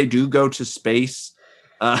 notoriously, they do go to space,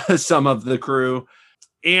 some of the crew.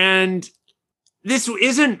 And this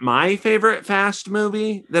isn't my favorite Fast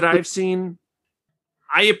movie that I've seen.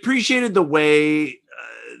 I appreciated the way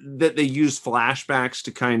that they use flashbacks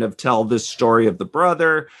to kind of tell this story of the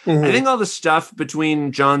brother. I think all the stuff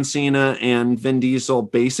between John Cena and Vin Diesel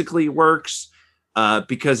basically works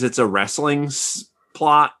because it's a wrestling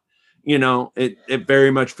plot. It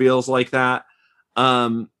very much feels like that.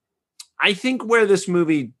 I think where this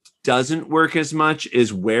movie doesn't work as much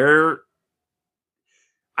is where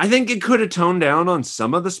I think it could have toned down on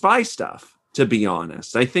some of the spy stuff, to be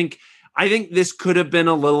honest. I think this could have been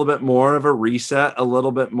a little bit more of a reset, a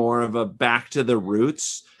little bit more of a back to the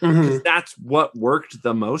roots. That's what worked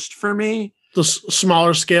the most for me. The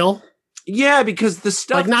smaller scale? Yeah, because the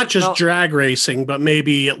stuff... Like, not just drag racing, but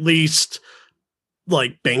maybe at least,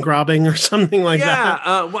 like, bank robbing or something like that.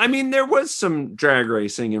 Yeah, I mean, there was some drag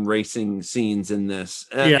racing and racing scenes in this.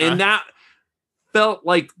 And that felt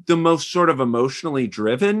like the most sort of emotionally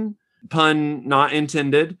driven, pun not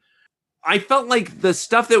intended. I felt like the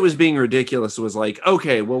stuff that was being ridiculous was like,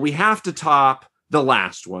 okay, well, we have to top the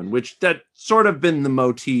last one, which that sort of been the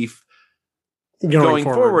motif going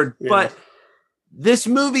forward. Yeah. But this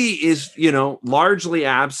movie is, largely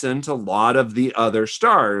absent a lot of the other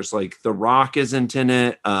stars. Like The Rock isn't in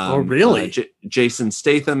it. Oh, really? Jason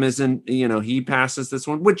Statham isn't, he passes this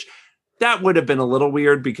one, which that would have been a little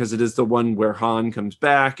weird because it is the one where Han comes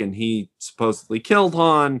back and he supposedly killed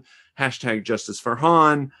Han. Hashtag justice for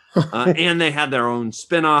Han. And they had their own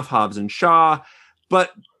spinoff, Hobbs and Shaw.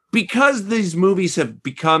 But because these movies have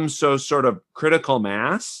become so sort of critical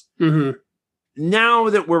mass, now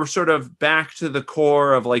that we're sort of back to the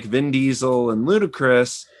core of like Vin Diesel and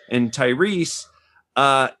Ludacris and Tyrese,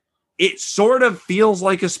 it sort of feels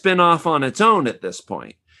like a spinoff on its own at this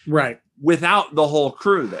point. Right. Without the whole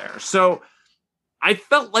crew there. So I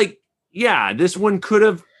felt like, yeah, this one could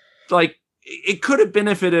have it could have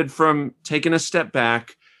benefited from taking a step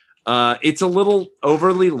back. It's a little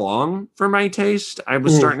overly long for my taste. I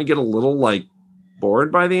was starting to get a little like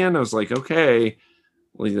bored by the end. I was like, okay,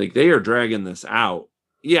 like they are dragging this out.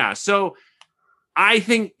 Yeah. So I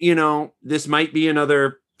think, this might be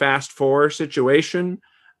another Fast 4 situation.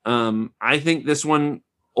 I think this one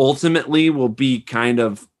ultimately will be kind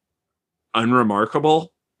of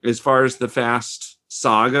unremarkable as far as the Fast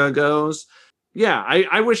saga goes. Yeah.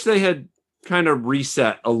 I wish they had kind of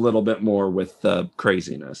reset a little bit more with the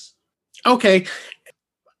craziness. Okay.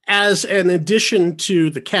 As an addition to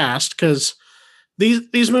the cast, because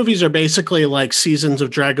these movies are basically like seasons of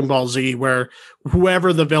Dragon Ball Z, where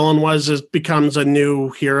whoever the villain was becomes a new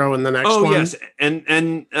hero in the next one. Oh, yes.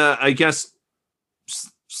 And I guess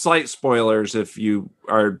slight spoilers if you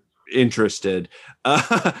are interested.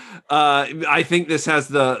 I think this has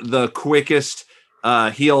the quickest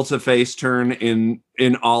heel to face turn in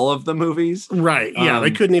all of the movies. Right. Yeah.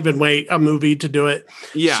 They couldn't even wait a movie to do it.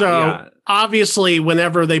 Yeah. So obviously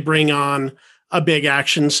whenever they bring on a big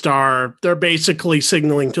action star, they're basically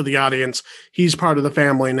signaling to the audience, he's part of the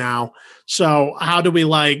family now. So how do we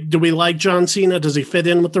like John Cena? Does he fit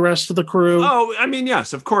in with the rest of the crew? Oh, I mean,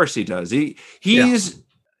 yes, of course he does. He's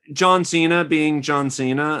John Cena being John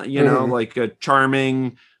Cena, like a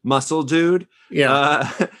charming muscle dude. Yeah.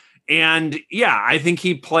 And yeah, I think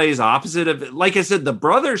he plays opposite of, like I said, the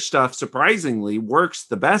brother stuff surprisingly works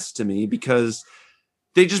the best to me because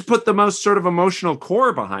they just put the most sort of emotional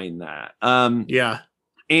core behind that. Yeah.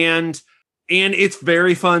 And it's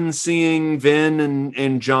very fun seeing Vin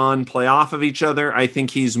and John play off of each other. I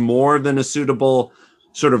think he's more than a suitable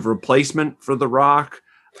sort of replacement for The Rock.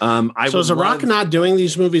 So is The Rock not doing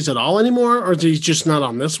these movies at all anymore, or is he just not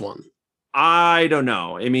on this one? I don't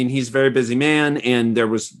know. I mean, he's a very busy man, and there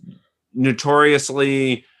was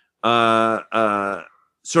notoriously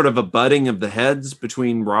sort of a butting of the heads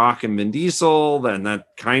between Rock and Vin Diesel, and that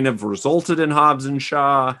kind of resulted in Hobbs and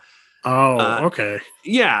Shaw. Oh, okay.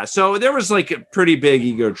 Yeah, so there was like a pretty big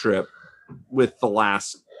ego trip with the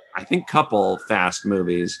last, I think, couple Fast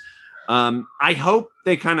movies. I hope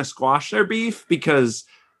they kind of squash their beef because,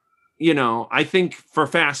 you know, I think for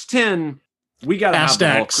Fast 10, we got to have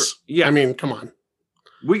the whole crew. Yeah, I mean, come on.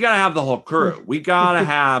 We got to have the whole crew. We got to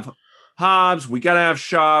have Hobbs. We got to have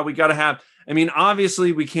Shaw. We got to have, I mean,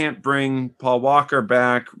 obviously we can't bring Paul Walker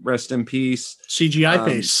back. Rest in peace. CGI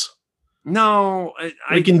face. No,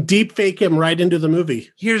 we can deep fake him right into the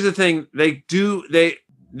movie. Here's the thing.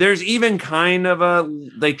 There's even kind of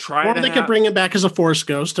they could bring him back as a Force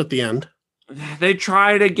ghost at the end. They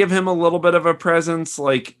try to give him a little bit of a presence.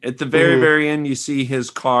 Like at the very, very end, you see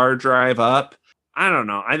his car drive up. I don't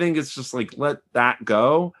know. I think it's just like, let that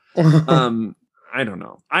go. I don't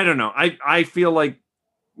know. I feel like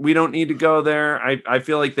we don't need to go there. I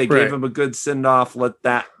feel like they gave him a good send off. Let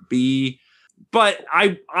that be. But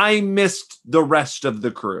I missed the rest of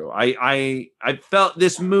the crew. I felt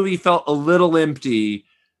this movie felt a little empty.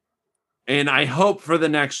 And I hope for the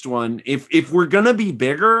next one, if we're gonna be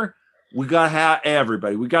bigger, we gotta have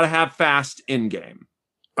everybody. We gotta have Fast in game.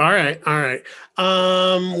 All right.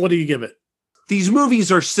 What do you give it? These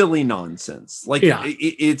movies are silly nonsense. Like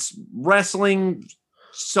it's wrestling,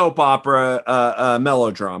 soap opera,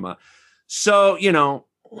 melodrama. So, you know,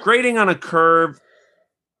 grading on a curve,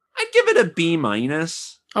 I'd give it a B-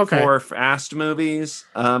 for Fast movies.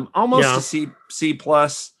 Almost a C+.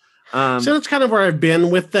 So that's kind of where I've been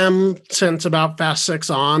with them since about Fast 6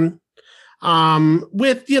 on.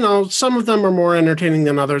 With, you know, some of them are more entertaining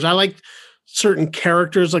than others. I like certain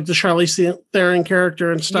characters, like the Charlize Theron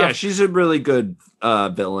character and stuff. Yeah, she's a really good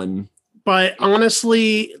villain. But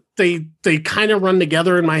honestly, they kind of run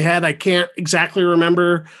together in my head. I can't exactly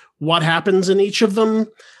remember what happens in each of them.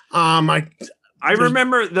 I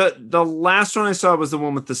remember the last one I saw was the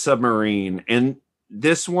one with the submarine, and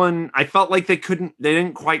this one I felt like they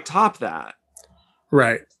didn't quite top that.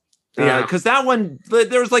 Right. Yeah, because that one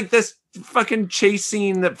there was like this fucking chase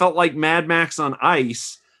scene that felt like Mad Max on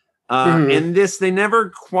ice. And this, they never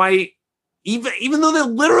quite, even though they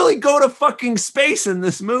literally go to fucking space in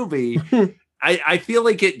this movie, I feel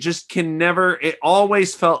like it just can never, it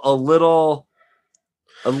always felt a little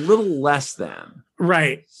less than.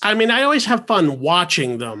 Right. I mean, I always have fun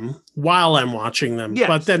watching them while I'm watching them,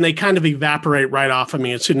 but then they kind of evaporate right off of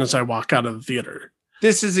me as soon as I walk out of the theater.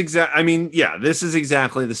 This is this is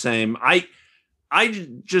exactly the same. I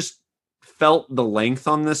just felt the length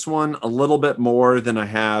on this one a little bit more than I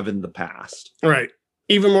have in the past. Right.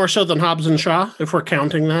 Even more so than Hobbs and Shaw, if we're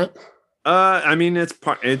counting that. I mean,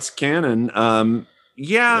 it's canon.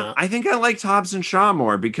 I think I liked Hobbs and Shaw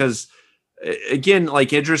more because, again,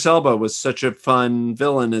 like Idris Elba was such a fun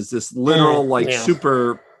villain as this literal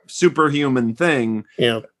superhuman thing.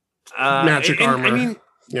 Yeah. Magic armor. I mean,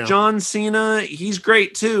 John Cena, he's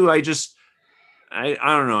great too. I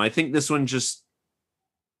don't know. I think this one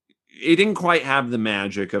it didn't quite have the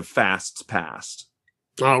magic of Fast's past.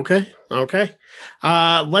 Okay.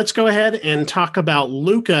 Let's go ahead and talk about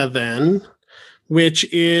Luca then,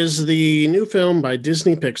 which is the new film by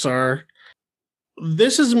Disney Pixar.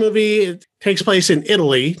 This is a movie. It takes place in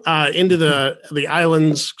Italy, into the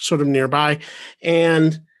islands sort of nearby.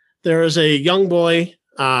 And there is a young boy,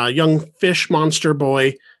 young fish monster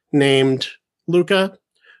boy named Luca,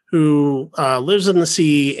 who lives in the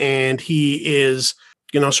sea, and he is,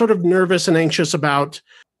 sort of nervous and anxious about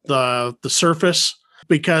the surface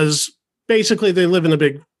because basically they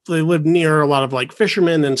live near a lot of like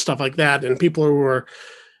fishermen and stuff like that, and people who are,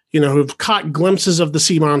 who've caught glimpses of the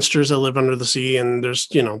sea monsters that live under the sea, and there's,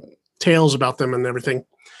 tales about them and everything.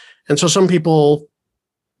 And so some people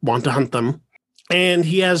want to hunt them. And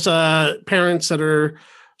he has parents that are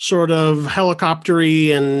sort of helicoptery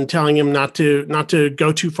and telling him not to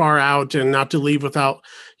go too far out and not to leave without,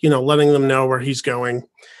 letting them know where he's going.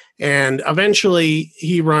 And eventually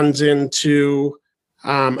he runs into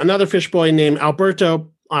another fish boy named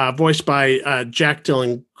Alberto, voiced by Jack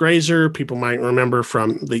Dylan Grazer. People might remember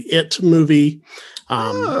from the It movie.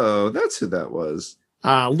 That's who that was.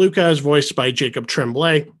 Luca is voiced by Jacob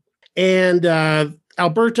Tremblay. And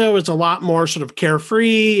Alberto is a lot more sort of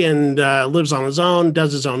carefree and lives on his own,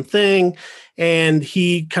 does his own thing. And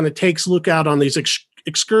he kind of takes Luca out on these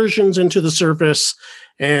excursions into the surface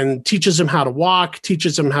and teaches him how to walk,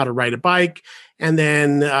 teaches him how to ride a bike. And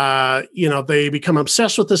then, they become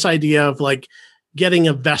obsessed with this idea of like getting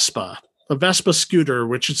a Vespa scooter,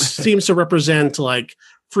 which seems to represent like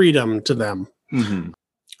freedom to them. Mm-hmm.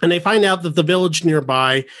 And they find out that the village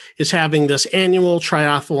nearby is having this annual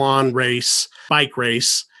triathlon race, bike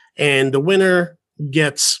race, and the winner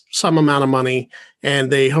gets some amount of money,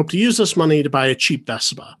 and they hope to use this money to buy a cheap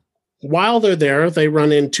Vespa. While they're there, they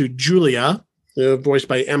run into Julia, voiced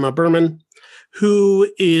by Emma Berman, who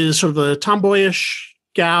is sort of a tomboyish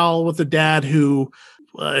gal with a dad who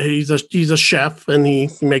he's a chef, and he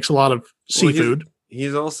makes a lot of seafood.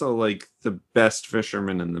 He's also like the best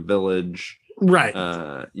fisherman in the village. Right.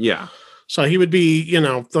 Yeah. So he would be,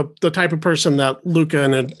 the type of person that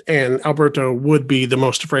Luca and Alberto would be the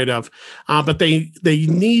most afraid of. But they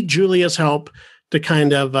need Julia's help to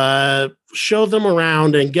kind of show them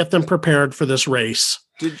around and get them prepared for this race.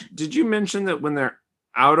 Did you mention that when they're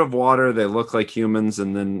out of water, they look like humans,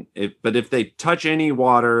 and then if they touch any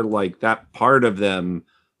water, like that part of them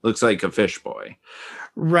looks like a fish boy?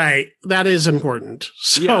 Right. That is important.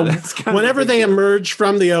 So yeah, whenever they emerge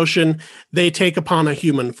from the ocean, they take upon a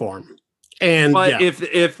human form. But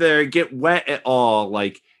if they get wet at all,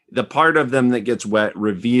 like the part of them that gets wet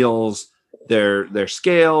reveals their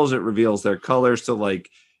scales, it reveals their colors. So like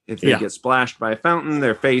if they get splashed by a fountain,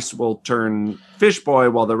 their face will turn fish boy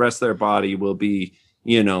while the rest of their body will be,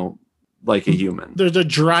 like a human. There's a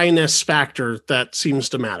dryness factor that seems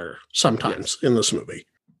to matter sometimes in this movie.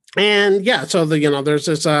 And so there's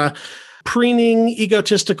this preening,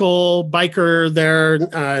 egotistical biker there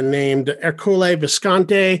named Ercole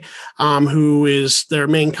Visconti, who is their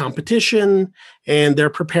main competition, and they're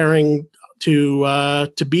preparing to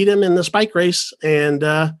beat him in this bike race and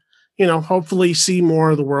hopefully see more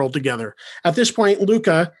of the world together. At this point,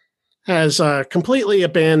 Luca has completely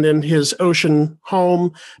abandoned his ocean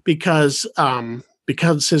home because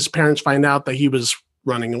his parents find out that he was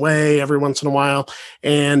running away every once in a while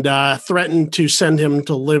and threatened to send him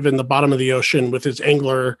to live in the bottom of the ocean with his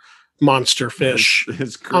angler monster fish.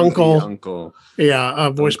 His uncle. Yeah,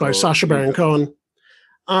 voiced by Sacha Baron Cohen.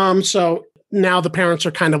 So now the parents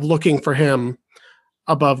are kind of looking for him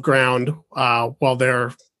above ground while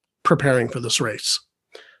they're preparing for this race.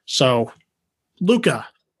 So, Luca,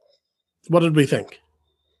 what did we think?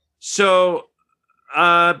 So,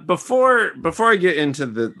 before I get into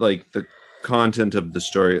the content of the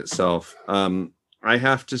story itself, I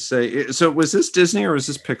have to say, so was this Disney or was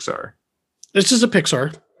this Pixar? This is a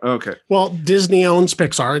Pixar. Okay. Well, Disney owns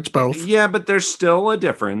Pixar. It's both. Yeah, but there's still a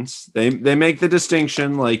difference. They make the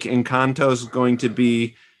distinction, like Encanto is going to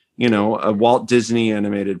be, a Walt Disney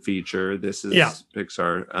animated feature. This is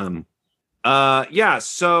Pixar. But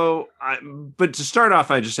to start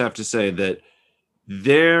off, I just have to say that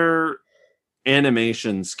their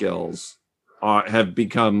animation skills have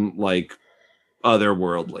become like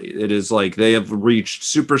otherworldly. It is like they have reached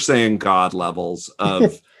Super Saiyan God levels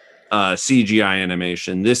of CGI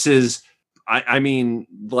animation. This is, I mean,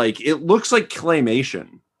 like it looks like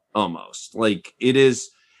claymation almost. Like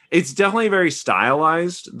it's definitely very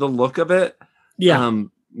stylized, the look of it. Yeah.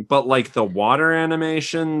 But like the water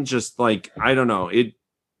animation, just like, I don't know,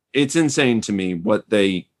 it's insane to me what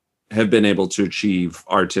they have been able to achieve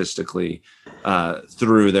artistically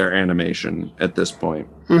through their animation at this point.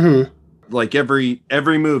 Mm-hmm. Like every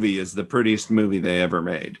movie is the prettiest movie they ever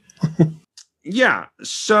made. Yeah.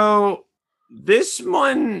 So this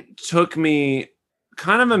one took me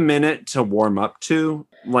kind of a minute to warm up to.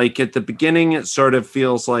 Like at the beginning, it sort of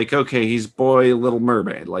feels like, okay, he's boy Little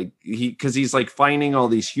Mermaid. Like because he's like finding all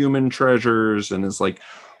these human treasures and is like,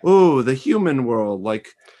 oh, the human world.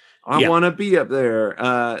 Like I want to be up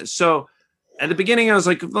there. So at the beginning, I was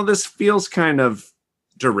like, well, this feels kind of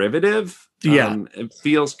derivative. Yeah. It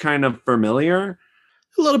feels kind of familiar.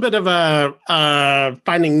 A little bit of a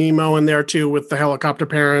Finding Nemo in there too, with the helicopter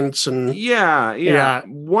parents and yeah.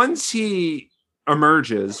 Once he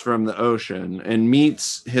emerges from the ocean and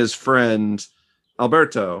meets his friend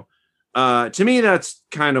Alberto, to me that's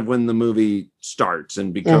kind of when the movie starts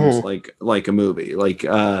and becomes like a movie, like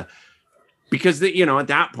because at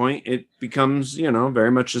that point it becomes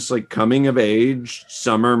very much just like coming of age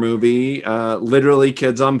summer movie, literally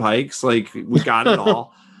kids on bikes, like we got it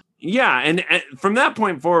all. Yeah, and from that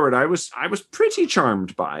point forward, I was pretty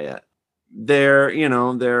charmed by it. Their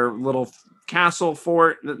little castle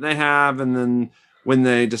fort that they have, and then when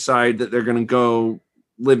they decide that they're going to go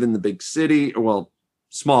live in the big city, well,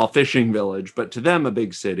 small fishing village, but to them a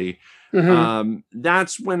big city.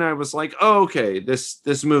 That's when I was like, oh, okay,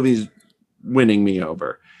 this movie's winning me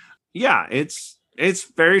over. Yeah, it's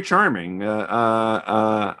very charming.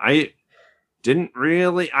 I didn't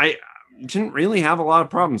really have a lot of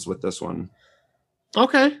problems with this one.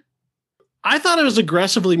 Okay. I thought it was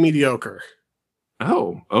aggressively mediocre.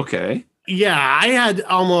 Oh, okay. Yeah, I had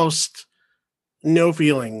almost no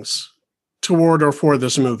feelings toward or for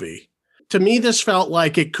this movie. To me, this felt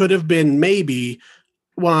like it could have been maybe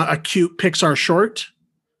a cute Pixar short.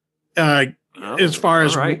 As far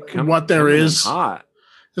as what there is,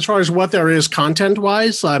 as far as what there is content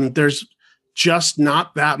wise, there's just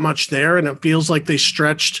not that much there, and it feels like they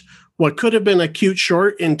stretched what could have been a cute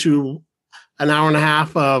short into an hour and a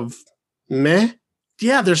half of meh.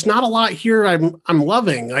 Yeah, there's not a lot here I'm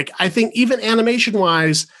loving. Like, I think even animation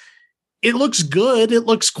wise, it looks good. It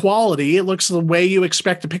looks quality. It looks the way you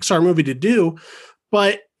expect a Pixar movie to do,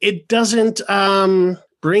 but it doesn't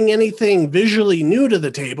bring anything visually new to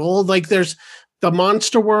the table. Like, there's the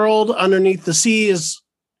monster world underneath the sea is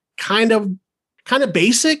kind of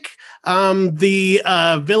basic.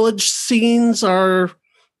 The village scenes are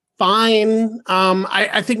fine.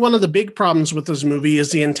 I think one of the big problems with this movie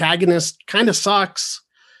is the antagonist kind of sucks.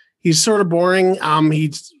 He's sort of boring.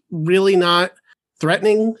 He's really not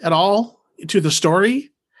threatening at all to the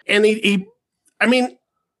story. And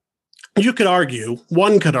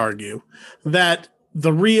one could argue that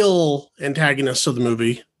the real antagonists of the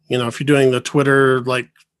movie, if you're doing the Twitter, like,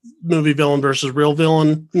 movie villain versus real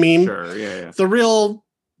villain meme, sure, yeah. The real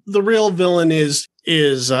villain is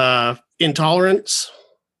intolerance.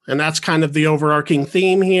 And that's kind of the overarching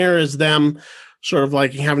theme here, is them sort of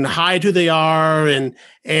like having to hide who they are and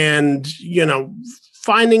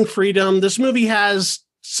finding freedom. This movie has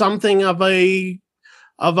something of a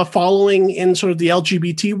following in sort of the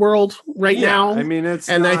LGBT world now. I mean,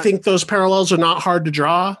 I think those parallels are not hard to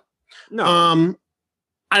draw. No.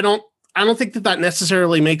 I don't think that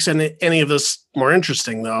necessarily makes any of this more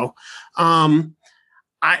interesting, though.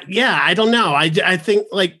 I don't know. I think,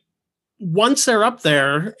 like, once they're up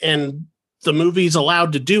there and the movie's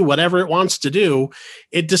allowed to do whatever it wants to do,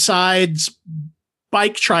 it decides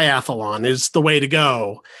bike triathlon is the way to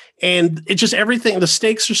go. And it just, everything, the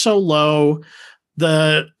stakes are so low.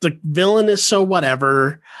 The villain is so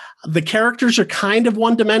whatever. The characters are kind of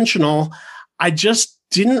one-dimensional. I just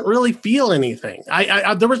didn't really feel anything.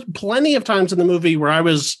 There was plenty of times in the movie where I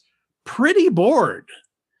was pretty bored.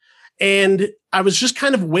 And I was just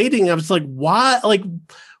kind of waiting. I was like, what? Like,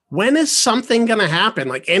 when is something going to happen?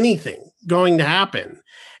 Like, anything going to happen?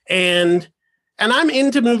 And I'm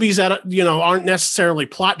into movies that, aren't necessarily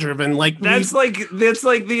plot driven. Like, that's like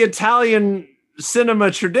the Italian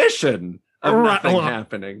cinema tradition of nothing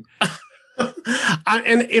happening.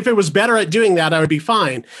 And if it was better at doing that, I would be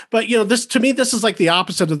fine. But, this is like the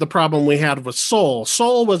opposite of the problem we had with Soul.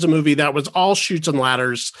 Soul was a movie that was all shoots and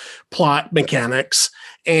ladders, plot mechanics,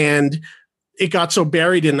 and it got so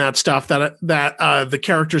buried in that stuff that the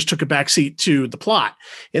characters took a backseat to the plot.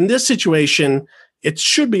 In this situation, it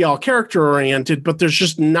should be all character oriented, but there's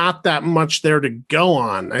just not that much there to go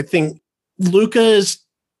on. I think Luca is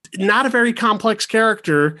not a very complex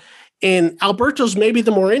character, and Alberto's maybe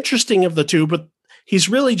the more interesting of the two, but he's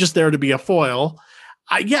really just there to be a foil.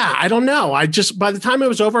 I don't know. By the time it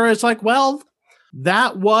was over, I was like, well,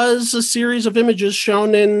 that was a series of images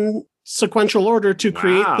shown in sequential order to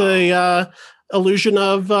create the illusion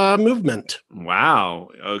of movement. Wow.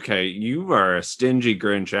 Okay, you are a stingy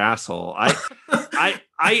Grinch asshole. I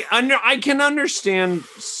can understand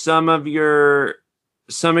some of your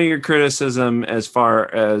criticism as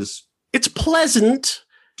far as it's pleasant.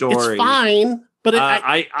 Story. It's fine, but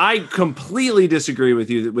I completely disagree with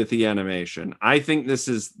you with the animation. I think this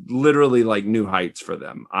is literally like new heights for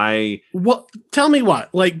them. Tell me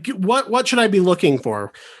what should I be looking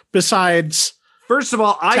for besides? First of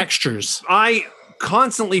all, textures. I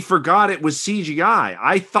constantly forgot it was CGI.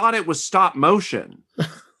 I thought it was stop motion.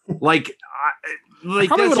 I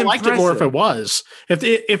probably would have liked it more if it was.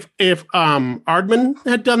 If Aardman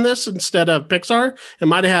had done this instead of Pixar, it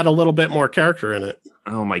might have had a little bit more character in it.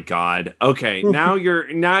 Oh my God. Okay. now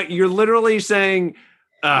you're literally saying,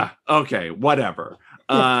 okay, whatever.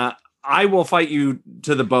 I will fight you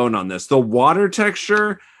to the bone on this. The water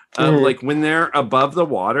texture, like when they're above the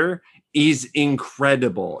water, is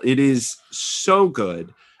incredible. It is so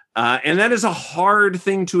good. And that is a hard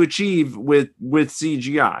thing to achieve with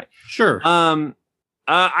CGI. Sure.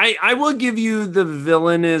 I will give you the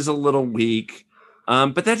villain is a little weak.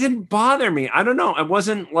 But that didn't bother me. I don't know. I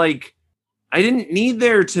wasn't like I didn't need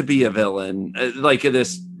there to be a villain, like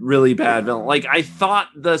this really bad villain. Like, I thought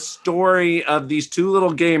the story of these two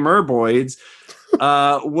little gay merboids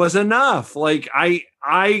was enough. Like,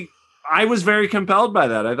 I was very compelled by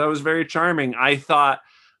that. I thought it was very charming. I thought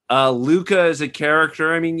Luca as a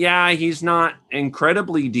character, I mean, yeah, he's not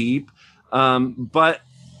incredibly deep, but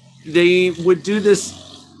they would do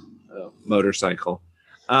this motorcycle.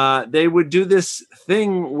 They would do this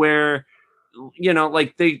thing where, you know,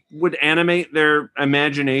 like they would animate their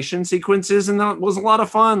imagination sequences, and that was a lot of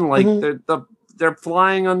fun. Like they're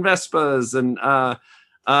flying on Vespas and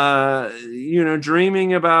you know,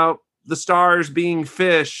 dreaming about the stars being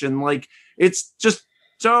fish, and like it's just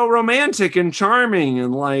so romantic and charming,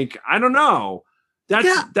 and like I don't know,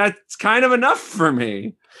 that's kind of enough for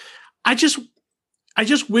me. I just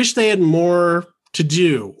wish they had more to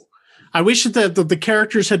do. I wish that the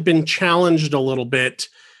characters had been challenged a little bit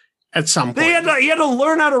at some point. He had to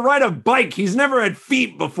learn how to ride a bike. He's never had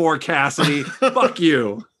feet before, Cassidy. Fuck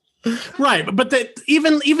you. Right, but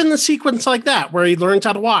even the sequence like that where he learns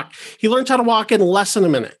how to walk in less than a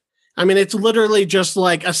minute. I mean, it's literally just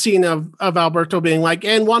like a scene of Alberto being like,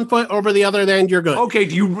 and 1 foot over the other, then you're good. Okay,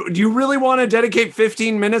 do you really want to dedicate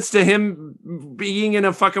 15 minutes to him being in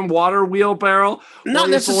a fucking water wheelbarrow? Not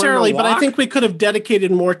necessarily, but I think we could have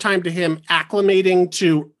dedicated more time to him acclimating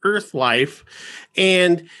to Earth life,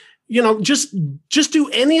 and you know, just do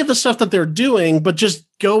any of the stuff that they're doing, but just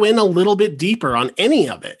go in a little bit deeper on any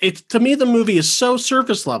of it. It's, to me, the movie is so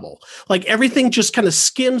surface level. Like everything just kind of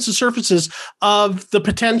skims the surfaces of the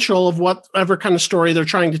potential of whatever kind of story they're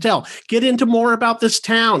trying to tell. Get into more about this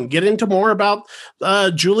town. Get into more about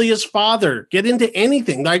Julia's father. Get into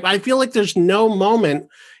anything. Like I feel like there's no moment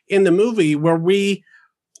in the movie where we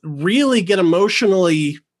really get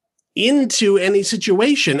emotionally into any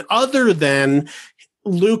situation other than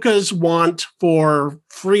Luca's want for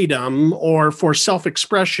freedom or for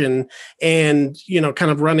self-expression and, you know, kind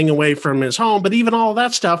of running away from his home. But even all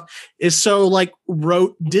that stuff is so like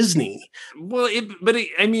rote Disney. Well,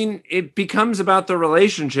 it becomes about the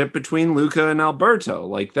relationship between Luca and Alberto.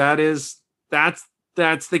 Like that's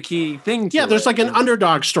the key thing. Yeah. There's like an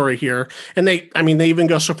underdog story here. And they even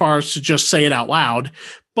go so far as to just say it out loud.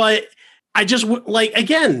 But I just like,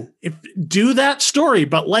 again, do that story,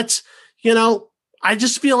 but let's, you know, I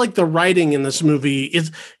just feel like the writing in this movie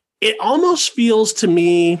it almost feels to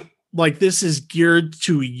me like this is geared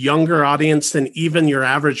to a younger audience than even your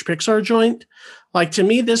average Pixar joint. Like to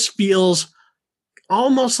me, this feels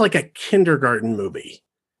almost like a kindergarten movie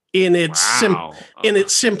in its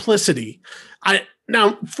simplicity.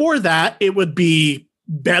 Now for that, it would be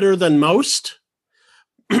better than most,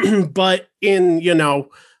 but in, you know,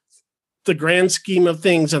 the grand scheme of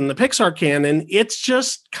things in the Pixar canon, it's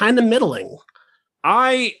just kind of middling.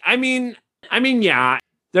 I mean, yeah,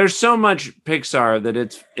 there's so much Pixar that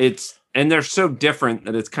it's, and they're so different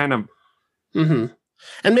that it's kind of, and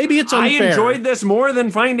maybe it's unfair. I enjoyed this more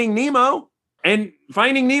than Finding Nemo, and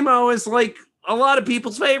Finding Nemo is like a lot of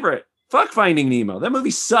people's favorite. Fuck Finding Nemo. That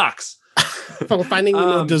movie sucks. Finding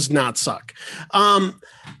Nemo does not suck. I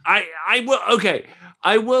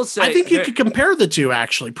will say, I think you could compare the two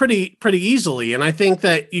actually pretty easily. And I think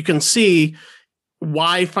that you can see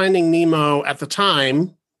why Finding Nemo at the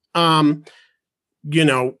time, you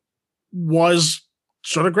know, was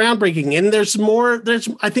sort of groundbreaking. And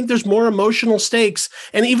I think there's more emotional stakes.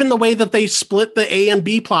 And even the way that they split the A and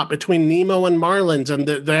B plot between Nemo and Marlins, and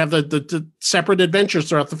they have the separate adventures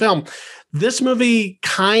throughout the film. This movie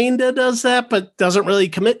kind of does that, but doesn't really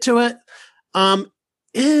commit to it. I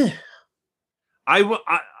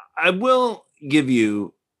will give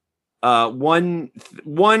you one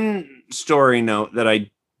story note that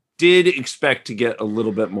I did expect to get a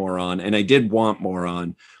little bit more on, and I did want more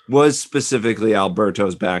on, was specifically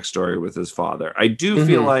Alberto's backstory with his father. I do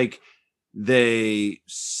feel like they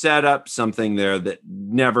set up something there that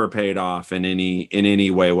never paid off in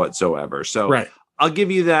any way whatsoever. So right. I'll give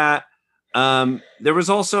you that. There was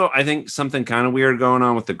also, I think, something kind of weird going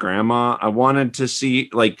on with the grandma. I wanted to see,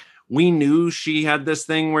 like, we knew she had this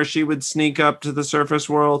thing where she would sneak up to the surface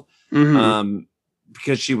world.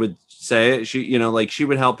 Because she would say it, she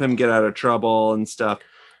would help him get out of trouble and stuff.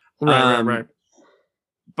 Right.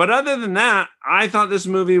 But other than that, I thought this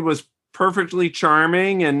movie was perfectly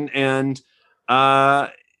charming, and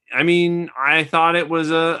I mean, I thought it was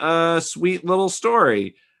a sweet little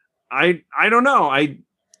story. I don't know. I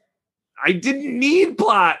didn't need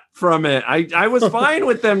plot from it. I was fine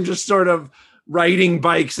with them just sort of riding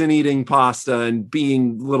bikes and eating pasta and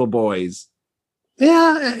being little boys.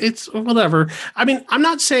 Yeah, it's whatever. I mean, I'm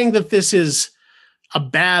not saying that this is a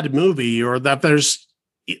bad movie or that there's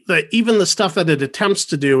even the stuff that it attempts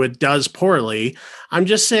to do, it does poorly. I'm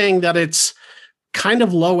just saying that it's kind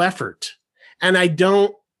of low effort. And I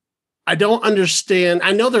don't understand.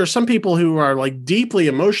 I know there are some people who are like deeply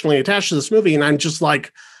emotionally attached to this movie, and I'm just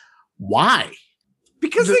like, why?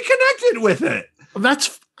 Because they connected with it.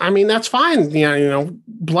 That's fine. Yeah,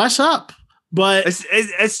 bless up. But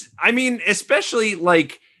especially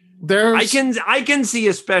like I can see,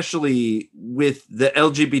 especially with the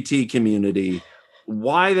LGBT community,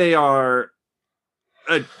 why they are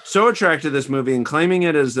so attracted to this movie and claiming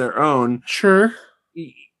it as their own. Sure.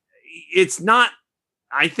 It's not,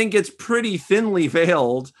 I think it's pretty thinly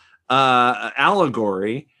veiled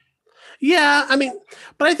allegory. Yeah,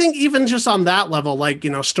 but I think even just on that level, like,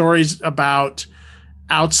 stories about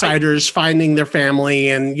outsiders finding their family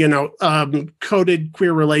and, coded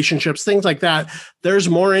queer relationships, things like that. There's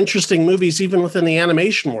more interesting movies even within the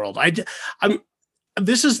animation world.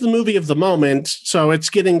 This is the movie of the moment, so it's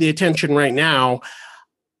getting the attention right now.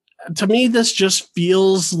 To me, this just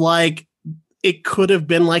feels like it could have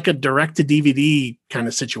been like a direct-to-DVD kind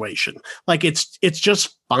of situation. Like it's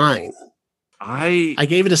just fine. I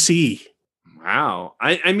gave it a C. Wow.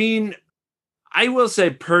 I will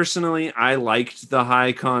say personally, I liked the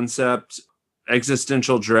high concept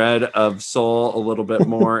existential dread of Soul a little bit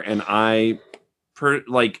more. And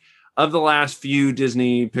of the last few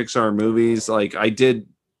Disney Pixar movies, like I do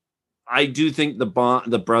think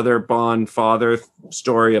the brother Bond father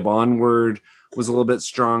story of Onward was a little bit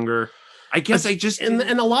stronger. I guess and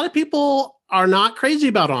a lot of people are not crazy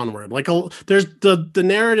about Onward. Like there's the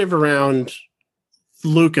narrative around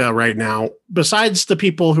Luca right now, besides the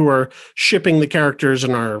people who are shipping the characters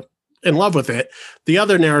and are in love with it, the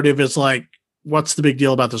other narrative is like, what's the big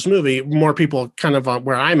deal about this movie? More people kind of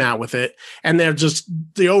where I'm at with it. And they're just,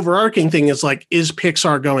 the overarching thing is like, is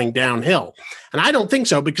Pixar going downhill? And I don't think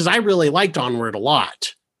so, because I really liked Onward a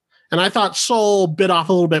lot. And I thought Soul bit off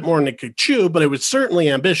a little bit more than it could chew, but it was certainly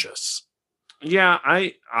ambitious. Yeah,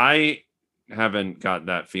 I haven't got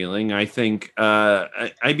that feeling. I think,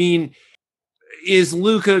 is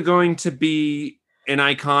Luca going to be an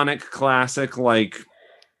iconic classic like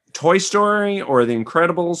Toy Story or The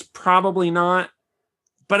Incredibles? Probably not.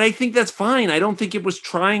 But I think that's fine. I don't think it was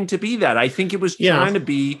trying to be that. I think it was trying to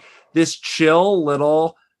be this chill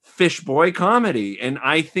little fish boy comedy. And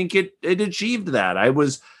I think it achieved that. I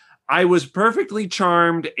was perfectly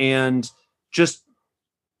charmed and just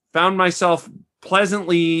found myself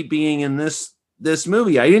pleasantly being in this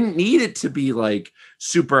movie. I didn't need it to be like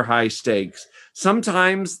super high stakes.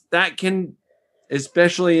 Sometimes that can,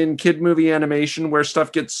 especially in kid movie animation where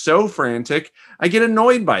stuff gets so frantic, I get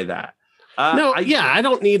annoyed by that. I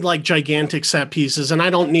don't need like gigantic set pieces, and I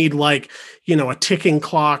don't need like, a ticking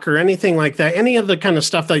clock or anything like that. Any of the kind of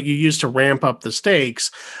stuff that you use to ramp up the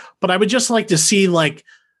stakes. But I would just like to see like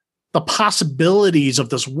the possibilities of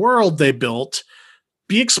this world they built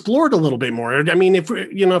be explored a little bit more. I mean, if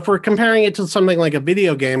we're comparing it to something like a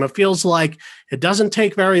video game, it feels like it doesn't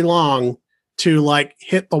take very long to like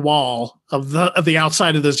hit the wall of the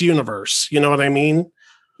outside of this universe. You know what I mean?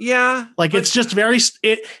 Yeah. Like it's just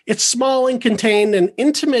it's small and contained, and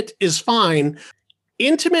intimate is fine.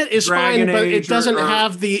 Intimate is fine, but it doesn't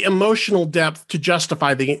have the emotional depth to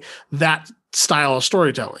justify that style of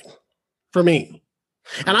storytelling for me.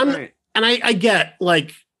 And I get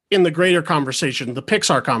like in the greater conversation, the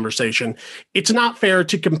Pixar conversation, it's not fair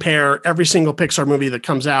to compare every single Pixar movie that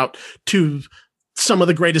comes out to some of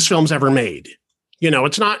the greatest films ever made.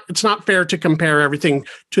 It's not fair to compare everything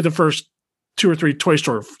to the first 2 or 3 Toy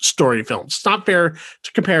Story films. It's not fair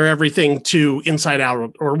to compare everything to Inside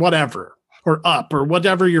Out or whatever, or Up, or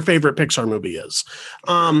whatever your favorite Pixar movie is.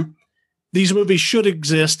 These movies should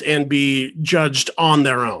exist and be judged on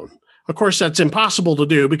their own. Of course, that's impossible to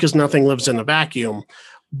do because nothing lives in a vacuum.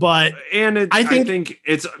 But I think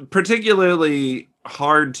it's particularly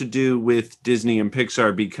hard to do with Disney and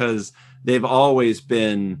Pixar because they've always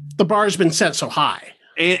been, the bar's been set so high,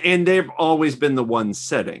 and they've always been the ones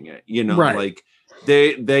setting it. Right. Like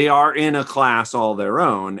they are in a class all their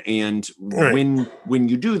own, and when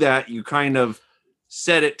you do that, you kind of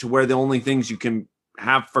set it to where the only things you can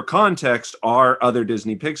have for context are other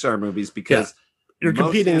Disney Pixar movies, because you're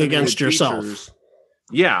competing against yourself.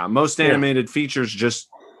 Yeah, most animated features just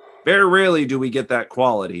very rarely do we get that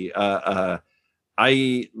quality. Like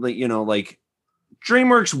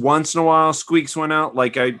DreamWorks once in a while squeaks one out.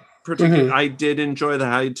 Like I did enjoy the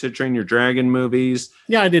How to Train Your Dragon movies.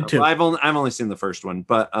 Yeah, I did too. I've only seen the first one,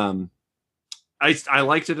 but I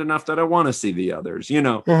liked it enough that I want to see the others.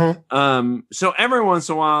 So every once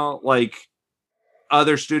in a while, like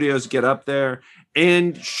other studios get up there,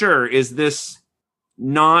 and sure, is this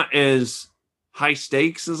not as high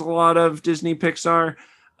stakes as a lot of Disney Pixar.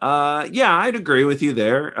 Yeah, I'd agree with you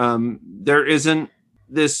there. There isn't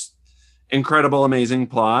this incredible, amazing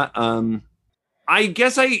plot. I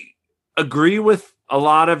guess I agree with a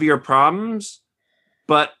lot of your problems,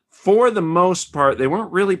 but for the most part, they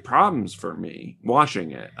weren't really problems for me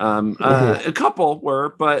watching it. A couple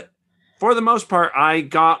were, but for the most part, I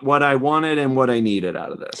got what I wanted and what I needed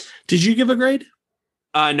out of this. Did you give a grade?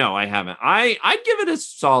 No, I haven't. I'd give it a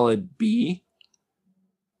solid B.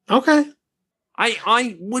 Okay.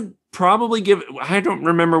 I would probably give it, I don't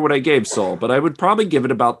remember what I gave Soul, but I would probably give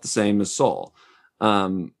it about the same as Soul.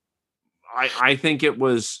 I think it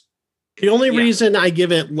was the only reason I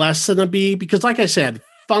give it less than a B, because like I said,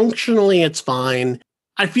 functionally it's fine.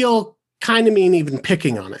 I feel kind of mean even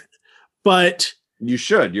picking on it, but you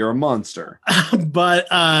should. You're a monster. But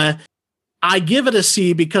I give it a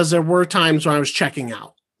C because there were times when I was checking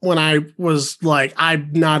out, when I was like,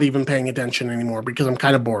 I'm not even paying attention anymore because I'm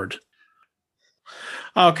kind of bored.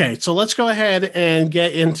 Okay, so let's go ahead and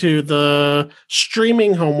get into the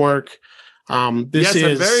streaming homework. I'm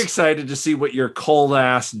very excited to see what your cold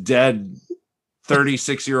ass dead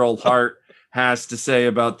 36-year-old heart has to say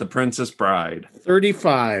about The Princess Bride.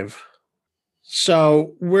 35.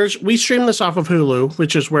 So we stream this off of Hulu,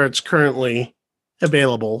 which is where it's currently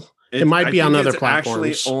available. It might be on other platforms.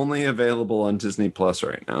 It's actually only available on Disney Plus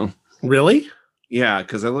right now. Really? Yeah,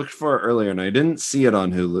 because I looked for it earlier and I didn't see it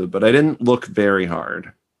on Hulu, but I didn't look very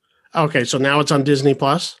hard. Okay, so now it's on Disney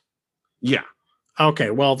Plus? Yeah.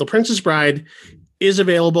 Okay, well, The Princess Bride is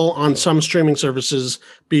available on some streaming services.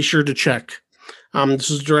 Be sure to check. This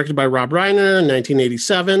was directed by Rob Reiner in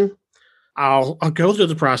 1987. I'll go through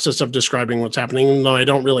the process of describing what's happening, even though I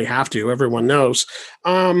don't really have to. Everyone knows.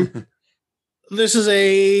 This is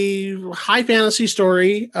a high fantasy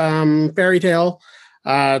story, fairy tale,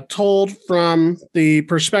 told from the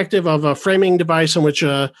perspective of a framing device in which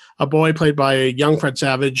a boy played by young Fred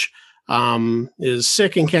Savage is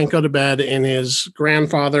sick and can't go to bed, and his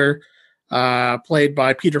grandfather, played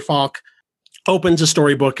by Peter Falk, opens a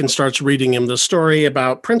storybook and starts reading him the story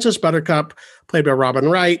about Princess Buttercup, played by Robin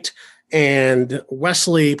Wright, and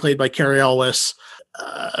Wesley, played by Carrie Elwes.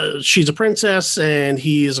 She's a princess and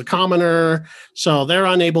he is a commoner, so they're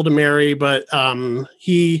unable to marry, but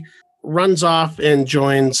he runs off and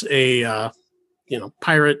joins a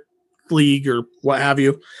pirate league or what have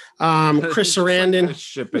you. Chris Sarandon, like a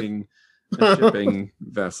shipping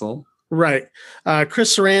vessel, right?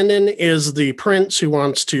 Chris Sarandon is the prince who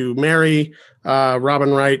wants to marry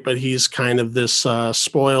Robin Wright, but he's kind of this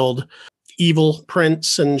spoiled evil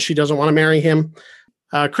prince and she doesn't want to marry him.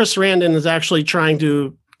 Chris Sarandon is actually trying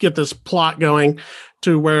to get this plot going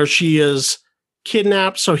to where she is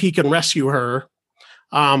kidnapped so he can rescue her,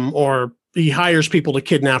 or he hires people to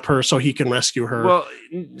kidnap her so he can rescue her. Well,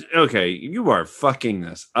 okay, you are fucking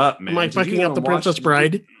this up, man. Am I fucking up The Princess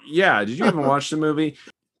Bride? Did you even watch the movie?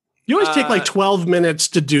 You always take like 12 minutes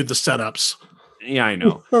to do the setups. Yeah, I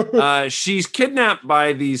know. She's kidnapped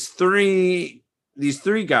by these three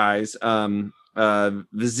guys.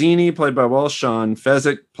 Vizzini, played by Wallace Shawn,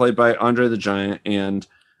 Fezzik, played by Andre the Giant, and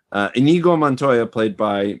Inigo Montoya, played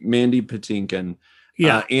by Mandy Patinkin.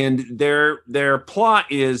 Yeah. And their plot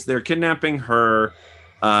is they're kidnapping her.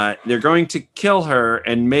 They're going to kill her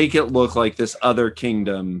and make it look like this other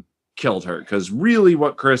kingdom killed her. Because really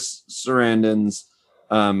what Chris Sarandon's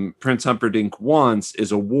Prince Humperdinck wants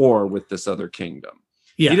is a war with this other kingdom.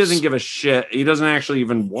 Yes. He doesn't give a shit. He doesn't actually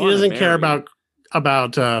even want to. He doesn't care about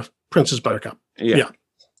Princess Buttercup. Yeah.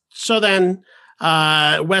 So then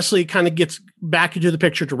Wesley kind of gets back into the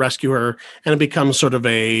picture to rescue her, and it becomes sort of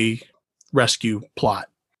a rescue plot.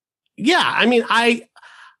 Yeah, I mean,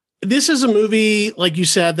 this is a movie, like you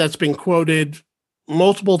said, that's been quoted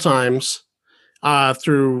multiple times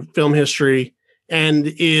through film history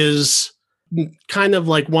and is kind of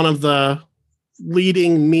like one of the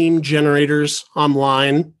leading meme generators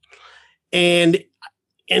online. And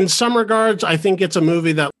in some regards, I think it's a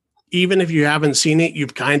movie that even if you haven't seen it,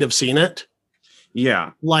 you've kind of seen it.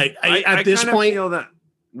 Yeah. Like at this point, feel that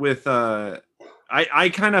with I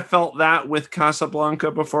kind of felt that with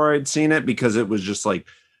Casablanca before I'd seen it, because it was just like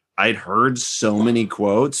I'd heard so many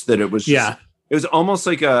quotes that it was just, it was almost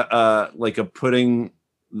like a putting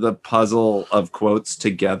the puzzle of quotes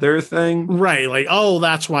together thing. Right. Like, oh,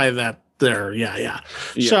 that's why that there. Yeah.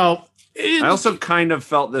 So I also kind of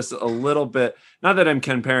felt this a little bit, not that I'm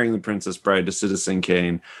comparing The Princess Bride to Citizen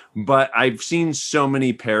Kane, but I've seen so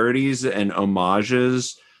many parodies and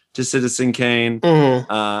homages to Citizen Kane.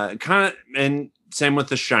 Mm-hmm. And same with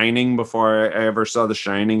The Shining. Before I ever saw The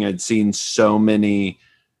Shining, I'd seen so many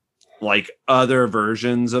like other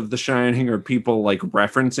versions of The Shining or people like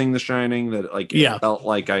referencing The Shining that like it felt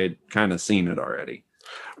like I had kind of seen it already.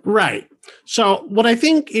 Right. So what I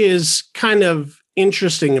think is kind of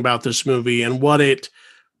interesting about this movie and what it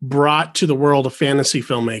brought to the world of fantasy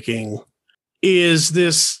filmmaking is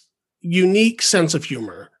this unique sense of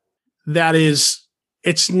humor that is,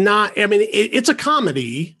 it's not, I mean, it's a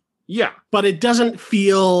comedy. Yeah. But it doesn't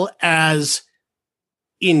feel as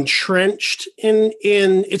entrenched in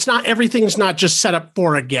it's not, everything's not just set up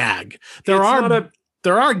for a gag. There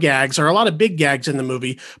are gags, there are a lot of big gags in the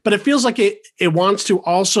movie, but it feels like it wants to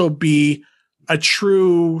also be a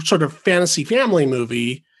true sort of fantasy family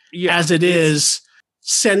movie as it is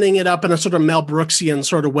sending it up in a sort of Mel Brooksian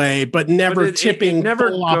sort of way, but never tipping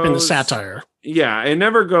full off into satire. Yeah, it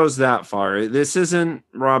never goes that far. This isn't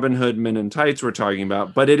Robin Hood Men in Tights we're talking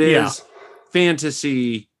about, but it is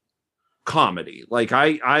fantasy comedy. Like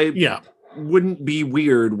I wouldn't be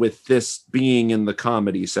weird with this being in the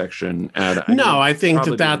comedy section. I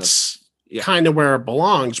think that's kind of where it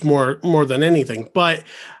belongs more than anything. But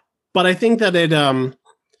I think that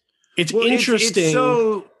it's interesting. It's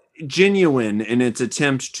so genuine in its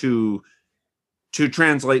attempt to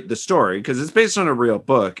translate the story because it's based on a real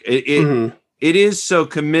book. It is so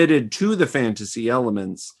committed to the fantasy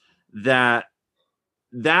elements that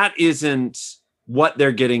isn't what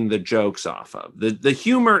they're getting the jokes off of. The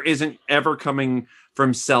humor isn't ever coming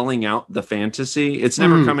from selling out the fantasy. It's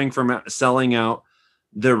never coming from selling out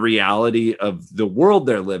the reality of the world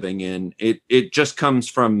they're living in. It just comes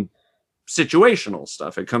from situational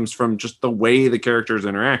stuff. It comes from just the way the characters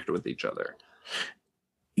interact with each other.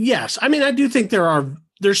 Yes. I mean, I do think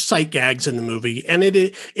there's sight gags in the movie, and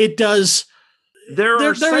it does. There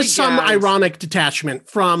is some ironic detachment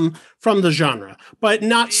from the genre, but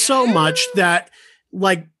not so much that,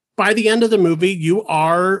 like, by the end of the movie, you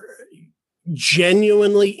are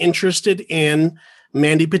genuinely interested in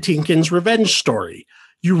Mandy Patinkin's revenge story.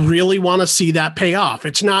 You really want to see that pay off.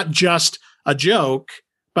 It's not just a joke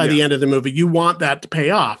by the end of the movie. You want that to pay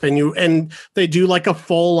off, and they do like a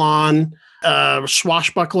full on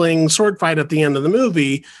swashbuckling sword fight at the end of the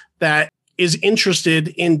movie that is interested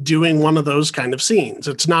in doing one of those kind of scenes.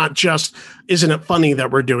 It's not just, isn't it funny that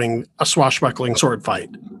we're doing a swashbuckling sword fight?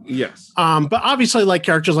 Yes. But obviously, like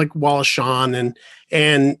characters like Wallace Shawn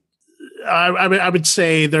and I would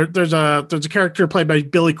say there's a character played by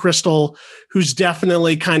Billy Crystal who's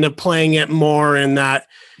definitely kind of playing it more in that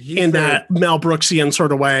Mel Brooksian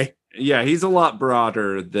sort of way. Yeah, he's a lot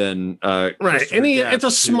broader than right, and it's a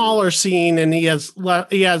smaller scene, and he has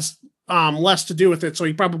less to do with it, so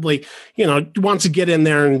he probably wants to get in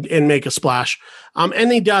there and make a splash,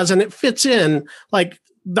 and he does, and it fits in. Like,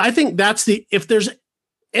 I think that's if there's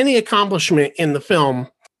any accomplishment in the film,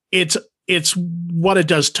 it's what it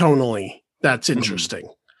does tonally that's interesting.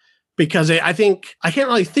 Because I think I can't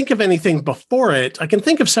really think of anything before it. I can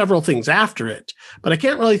think of several things after it, but I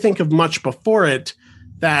can't really think of much before it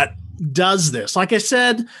that does this. Like I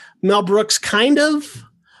said, Mel Brooks kind of,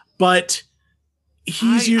 but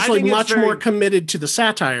he's usually much more committed to the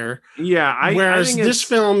satire. Yeah, whereas this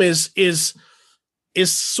film is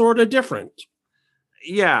sort of different.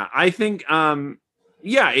 Yeah, I think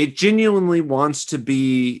it genuinely wants to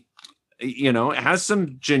be, it has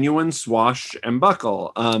some genuine swash and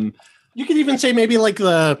buckle. You could even say maybe like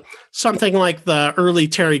something like the early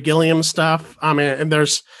Terry Gilliam stuff. I mean, and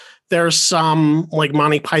there's some like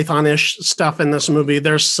Monty Python-ish stuff in this movie.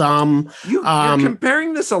 There's some. You're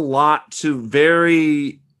comparing this a lot to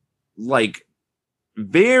very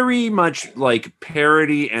much like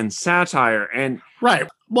parody and satire, and right.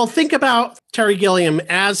 Well, think about Terry Gilliam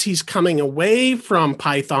as he's coming away from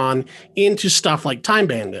Python into stuff like Time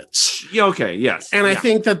Bandits. Okay, yes. And I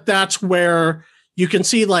think that's where you can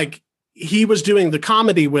see, like, he was doing the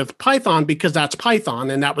comedy with Python because that's Python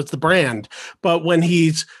and that was the brand. But when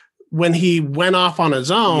he went off on his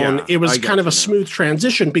own, it was kind of a smooth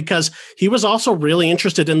transition because he was also really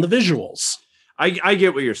interested in the visuals. I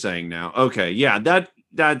get what you're saying now. Okay, yeah,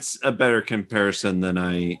 that's a better comparison than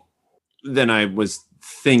I was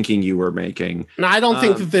thinking you were making. Now, I don't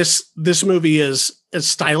think that this movie is as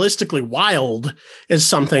stylistically wild as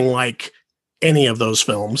something like any of those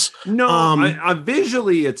films. No,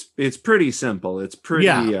 visually it's pretty simple. It's pretty.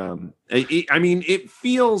 I mean, it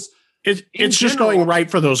feels. It's just going right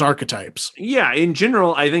for those archetypes. Yeah, in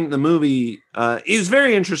general, I think the movie is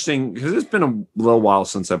very interesting because it's been a little while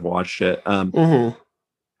since I've watched it. I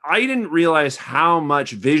didn't realize how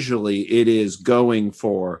much visually it is going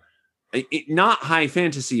for. Not high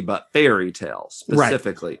fantasy, but fairy tales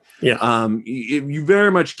specifically. Right. Yeah. You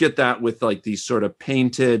very much get that with like these sort of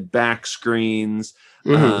painted back screens.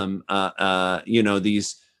 These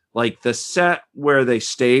like the set where they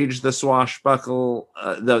stage the swashbuckle,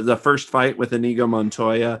 the first fight with Inigo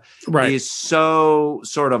Montoya, Right. is so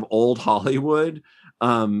sort of old Hollywood.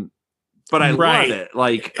 But I love it.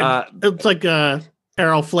 Like it's like a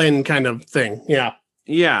Errol Flynn kind of thing. Yeah.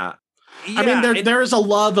 Yeah. I mean, there is a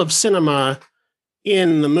love of cinema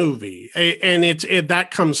in the movie, and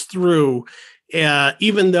that comes through,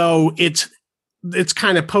 even though it's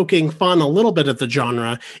kind of poking fun a little bit at the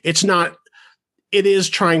genre. It's not. It is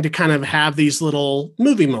trying to kind of have these little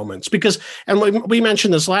movie moments because, and we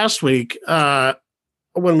mentioned this last week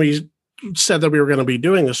when we said that we were going to be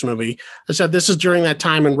doing this movie. I said this is during that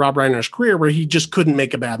time in Rob Reiner's career where he just couldn't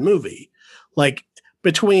make a bad movie. Like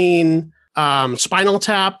between Spinal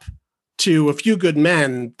Tap to A Few Good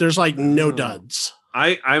Men, there's like no duds.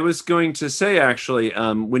 I was going to say, actually,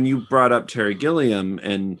 when you brought up Terry Gilliam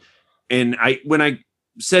and when I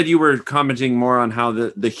said you were commenting more on how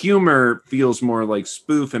the humor feels more like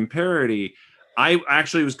spoof and parody, I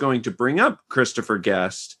actually was going to bring up Christopher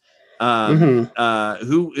Guest,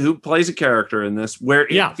 who plays a character in this where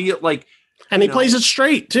it feels like, and he plays it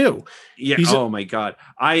straight too. Yeah. My God.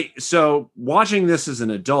 So watching this as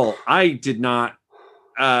an adult, I did not.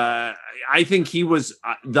 I think he was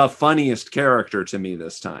the funniest character to me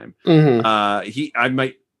this time.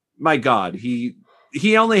 My God, he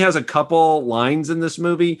only has a couple lines in this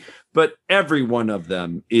movie, but every one of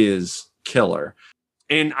them is killer.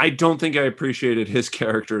 And I don't think I appreciated his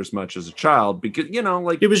character as much as a child because,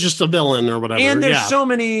 like it was just a villain or whatever. And there's so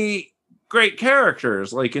many great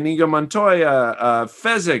characters like Inigo Montoya,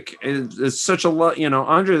 Fezzik is such a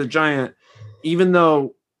Andre the Giant, even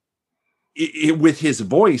though with his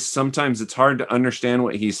voice, sometimes it's hard to understand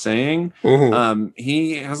what he's saying.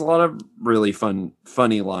 He has a lot of really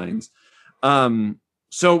funny lines.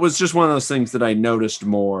 So it was just one of those things that I noticed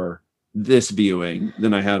more this viewing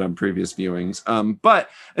than I had on previous viewings. But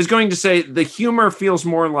I was going to say the humor feels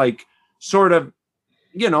more like sort of,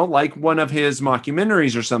 like one of his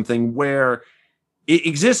mockumentaries or something where it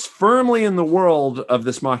exists firmly in the world of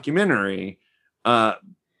this mockumentary. But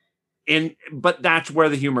that's where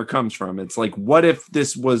the humor comes from. It's like, what if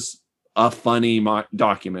this was a funny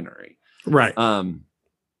documentary? Right.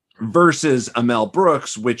 Versus a Mel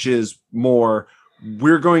Brooks, which is more,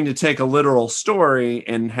 we're going to take a literal story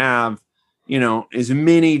and have, as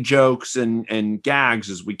many jokes and gags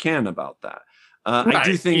as we can about that. Right. I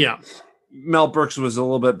do think Mel Brooks was a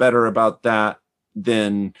little bit better about that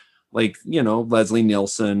than like, Leslie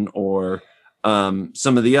Nielsen or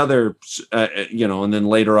some of the other, and then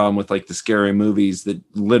later on with like the scary movies that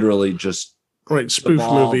literally just spoof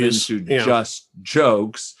movies into just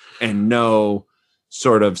jokes and no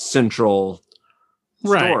sort of central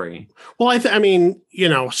story. Well, I mean,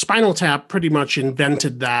 Spinal Tap pretty much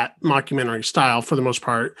invented that mockumentary style for the most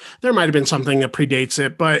part. There might have been something that predates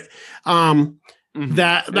it, but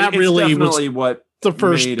that really was what the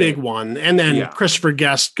first big one. And then Christopher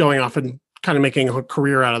Guest going off and kind of making a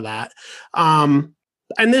career out of that. And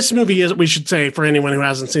this movie is, we should say for anyone who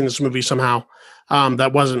hasn't seen this movie somehow,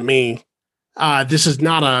 that wasn't me. This is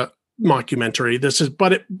not a mockumentary.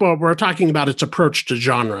 But we're talking about its approach to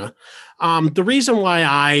genre. The reason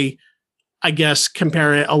why I guess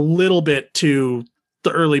compare it a little bit to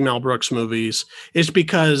the early Mel Brooks movies is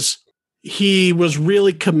because he was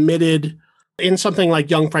really committed in something like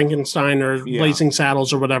Young Frankenstein or Blazing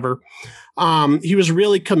Saddles or whatever. He was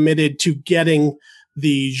really committed to getting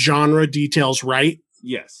the genre details right.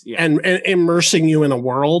 Yes. Yeah. And immersing you in a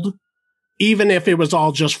world. Even if it was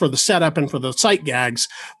all just for the setup and for the sight gags,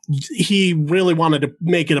 he really wanted to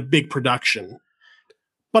make it a big production.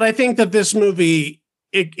 But I think that this movie,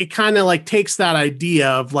 it kind of like takes that idea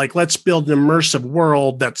of like, let's build an immersive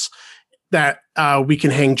world that we can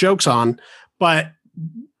hang jokes on, but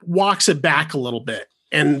walks it back a little bit.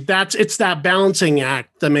 And it's that balancing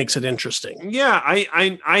act that makes it interesting. Yeah,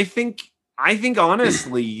 I think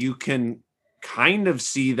honestly, you can kind of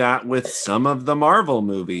see that with some of the Marvel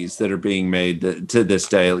movies that are being made to this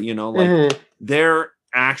day, they're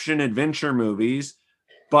action adventure movies,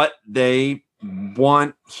 but they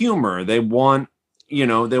want humor. They want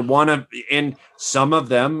to, and some of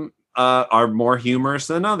them are more humorous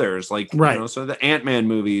than others. Like, so the Ant-Man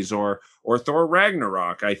movies or Thor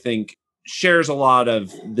Ragnarok, I think shares a lot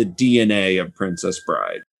of the DNA of Princess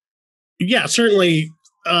Bride. Yeah, certainly.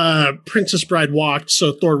 Princess Bride walked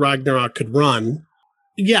so Thor Ragnarok could run.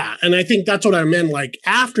 Yeah, and I think that's what I meant. Like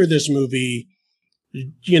after this movie,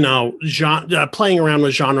 playing around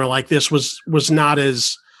with genre like this was not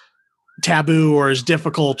as taboo or as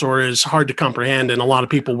difficult or as hard to comprehend, and a lot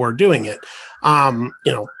of people were doing it.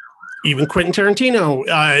 Even Quentin Tarantino,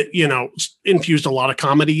 infused a lot of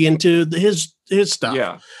comedy into his stuff.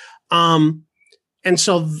 Yeah. And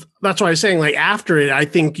so that's why I was saying, like, after it, I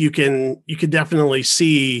think you could definitely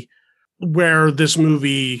see where this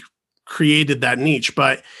movie created that niche,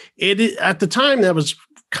 but at the time that was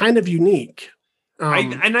kind of unique.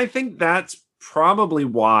 I think that's probably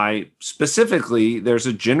why specifically there's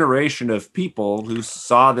a generation of people who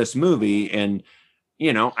saw this movie, and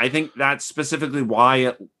I think that's specifically why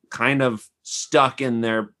it kind of stuck in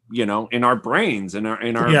their in our brains, in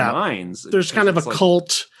our minds. There's kind of a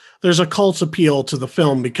cult. There's a cult appeal to the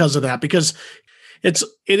film because of that, because it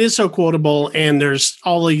is so quotable, and there's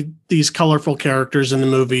all these colorful characters in the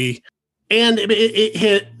movie, and it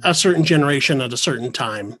hit a certain generation at a certain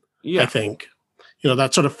time. I think,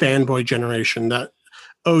 that sort of fanboy generation, that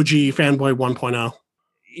OG fanboy 1.0.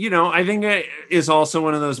 I think it is also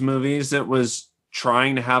one of those movies that was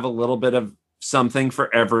trying to have a little bit of something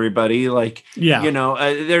for everybody. Like,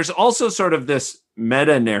 there's also sort of this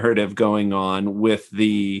meta narrative going on with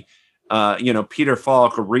the, Peter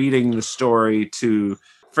Falk reading the story to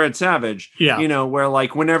Fred Savage, where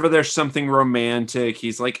like whenever there's something romantic,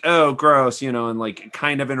 he's like, oh, gross, and like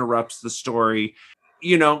kind of interrupts the story,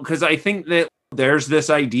 because I think that there's this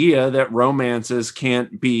idea that romances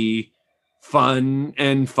can't be fun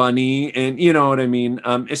and funny, and you know what I mean?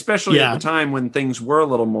 Especially at the time when things were a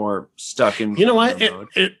little more stuck in.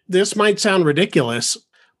 This might sound ridiculous,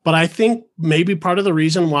 but I think maybe part of the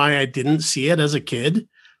reason why I didn't see it as a kid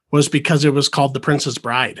was because it was called The Princess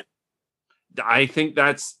Bride. I think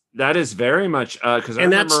that is very much because I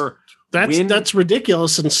remember that's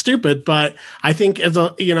ridiculous and stupid, but I think as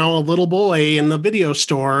a little boy in the video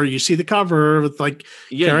store, you see the cover with like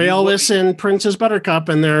Carrie Ellis and Princess Buttercup,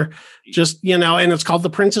 and they're just and it's called The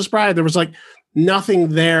Princess Bride. There was like nothing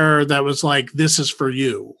there that was like, this is for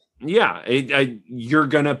you. Yeah, you're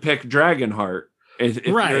gonna pick Dragonheart, if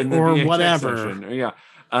right, or whatever. Section.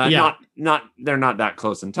 Not they're not that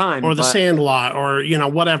close in time, or The Sandlot, or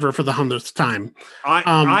whatever for the 100th time.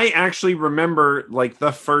 I actually remember, like,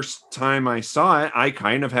 the first time I saw it, I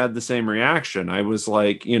kind of had the same reaction. I was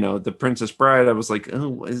like, The Princess Bride, I was like,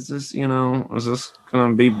 oh, is this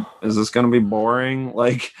gonna be boring?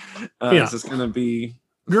 Like, is this gonna be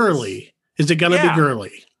girly? Is it gonna be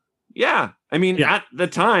girly? Yeah, I mean, at the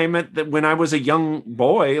time, when I was a young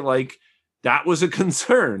boy, like, that was a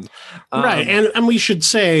concern. Right. And we should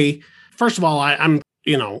say, first of all,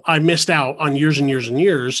 I missed out on years and years and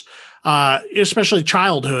years, especially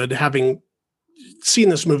childhood, having seen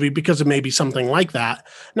this movie because of maybe something like that.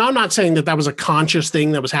 Now, I'm not saying that was a conscious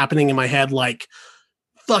thing that was happening in my head, like,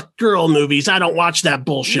 fuck girl movies, I don't watch that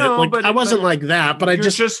bullshit. No, I wasn't like that, but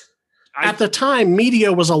at the time,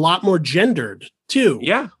 media was a lot more gendered too.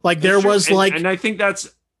 Yeah. Like there was and I think that's,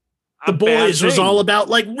 The Boys was all about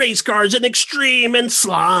like race cars and extreme and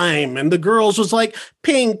slime, and the girls was like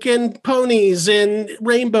pink and ponies and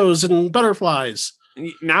rainbows and butterflies.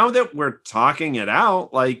 Now that we're talking it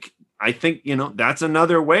out, like, I think, that's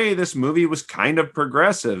another way this movie was kind of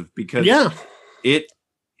progressive, because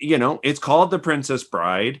it's called The Princess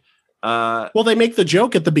Bride. Well, they make the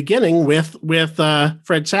joke at the beginning with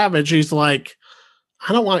Fred Savage. He's like,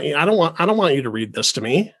 I don't want you to read this to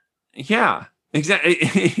me. Yeah. Exactly.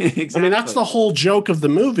 I mean, that's the whole joke of the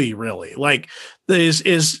movie, really. Like,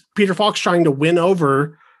 is Peter Falk's trying to win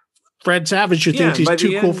over Fred Savage, who thinks he's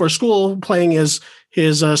too cool for school, playing his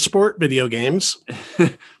sport video games.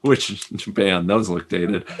 Which, man, those look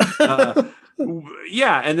dated. And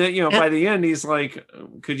then by the end, he's like,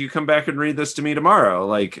 "Could you come back and read this to me tomorrow?"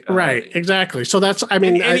 Like, right, exactly. So that's, I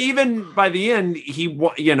mean, and even by the end,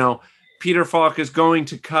 Peter Falk is going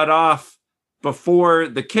to cut off before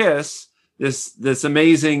the kiss. This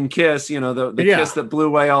amazing kiss, the kiss that blew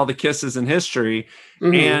away all the kisses in history.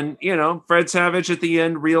 Mm-hmm. And, Fred Savage at the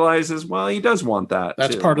end realizes, well, he does want that.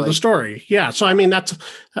 That's part of the story. Yeah. So, I mean, that's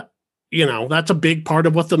a big part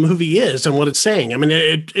of what the movie is and what it's saying. I mean,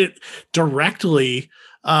 it directly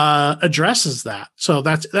addresses that. So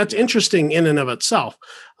that's interesting in and of itself.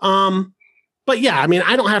 But yeah, I mean,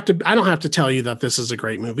 I don't have to tell you that this is a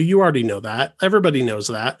great movie. You already know that. Everybody knows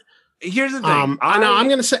that. Here's the thing.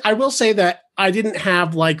 I will say that I didn't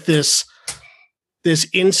have like this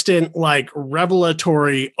instant, like,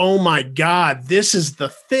 revelatory, oh my God, this is the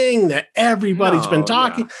thing that everybody's been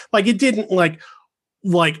talking. Yeah. Like, it didn't like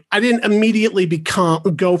I didn't immediately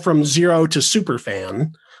go from zero to super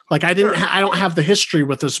fan. Like I don't have the history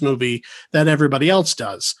with this movie that everybody else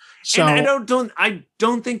does. So and I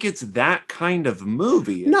don't think it's that kind of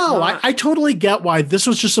movie. I totally get why this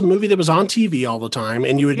was just a movie that was on TV all the time,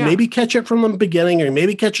 and you would maybe catch it from the beginning, or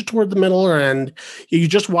maybe catch it toward the middle or end. You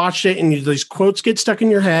just watched it, and these quotes get stuck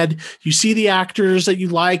in your head. You see the actors that you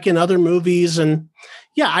like in other movies, and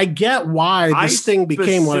I get why this thing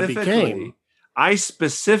became what it became. I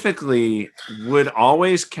specifically would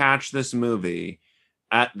always catch this movie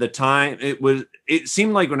at the time. It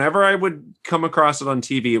seemed like whenever I would come across it on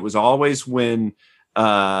TV, it was always when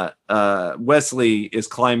Wesley is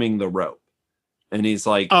climbing the rope and he's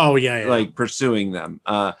like, like pursuing them.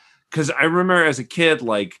 Cause I remember as a kid,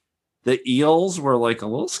 like the eels were like a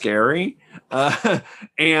little scary.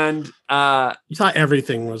 And you thought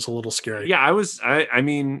everything was a little scary. Yeah, I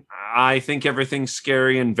mean, I think everything's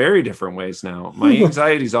scary in very different ways now. My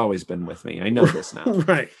anxiety's always been with me. I know this now.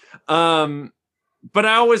 Right. But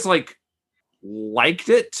I always liked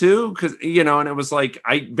it too, because and it was like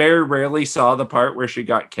I very rarely saw the part where she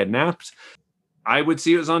got kidnapped. I would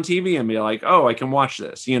see it was on TV and be like, oh, I can watch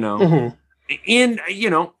this, And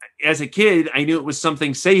as a kid, I knew it was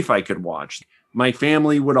something safe I could watch. My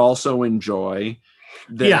family would also enjoy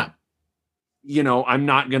that. I'm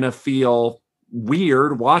not gonna feel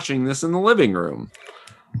weird watching this in the living room.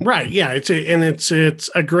 Right. Yeah.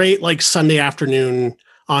 It's a great like Sunday afternoon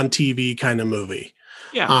on TV kind of movie.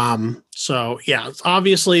 Yeah. So it's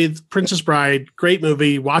obviously Princess Bride, great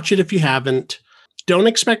movie. Watch it if you haven't. Don't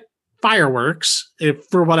expect fireworks if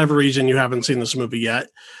for whatever reason you haven't seen this movie yet.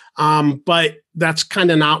 But that's kind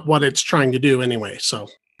of not what it's trying to do anyway. So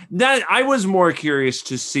that I was more curious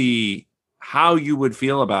to see how you would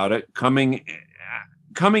feel about it coming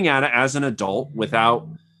at it as an adult without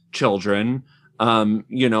children.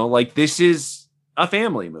 Like this is a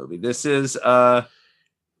family movie. This is a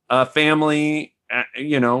family,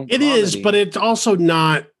 it comedy. Is, but it's also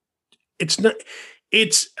not, it's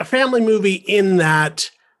a family movie in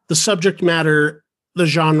that the subject matter, the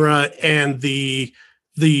genre, and the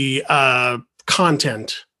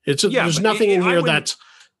content. There's nothing in here that's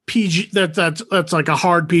PG, that's like a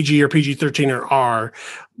hard PG or PG-13 or R,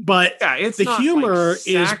 but it's the not humor like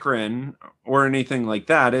saccharine or anything like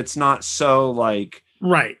that. It's not so like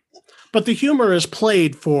right, but the humor is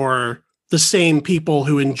played for the same people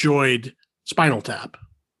who enjoyed Spinal Tap.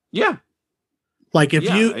 Yeah. Like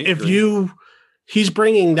he's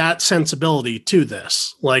bringing that sensibility to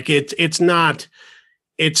this. Like it's not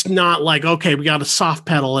like, okay, we got to soft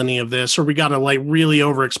pedal any of this, or we got to like really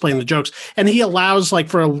over explain the jokes. And he allows like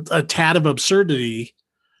for a tad of absurdity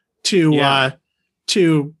to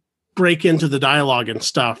break into the dialogue and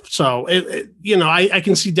stuff. So I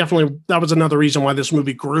can see definitely that was another reason why this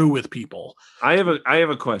movie grew with people. I have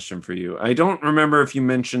a question for you. I don't remember if you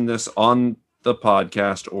mentioned this on the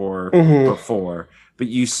podcast or before, but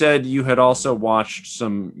you said you had also watched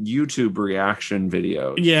some YouTube reaction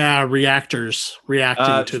videos. Yeah, reactors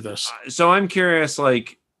reacting to this. So I'm curious,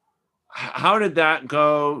 like, how did that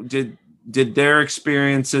go? Did their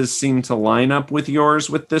experiences seem to line up with yours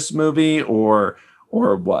with this movie, or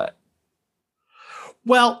what?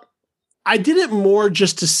 Well, I did it more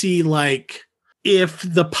just to see like if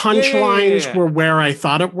the punchlines were where I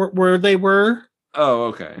thought where they were. Oh,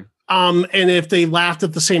 okay. And if they laughed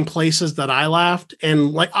at the same places that I laughed,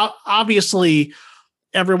 and like obviously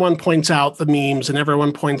everyone points out the memes and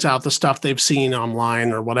everyone points out the stuff they've seen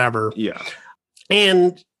online or whatever. Yeah.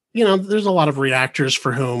 And there's a lot of reactors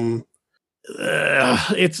for whom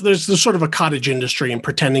there's sort of a cottage industry and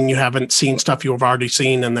pretending you haven't seen stuff you've already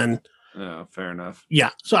seen, and then. Oh, fair enough. Yeah.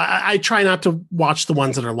 So I try not to watch the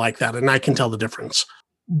ones that are like that, and I can tell the difference.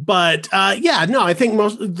 But I think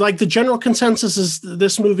most like the general consensus is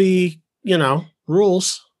this movie,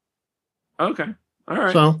 rules. Okay. All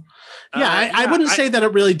right. So I wouldn't say that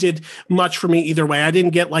it really did much for me either way. I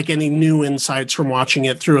didn't get like any new insights from watching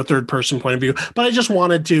it through a third person point of view, but I just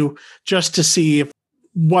wanted to see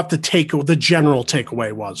what the general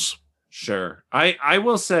takeaway was. Sure. I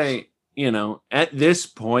will say, at this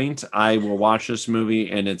point, I will watch this movie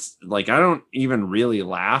and it's like, I don't even really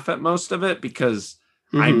laugh at most of it because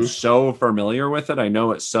I'm so familiar with it. I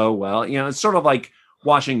know it so well. It's sort of like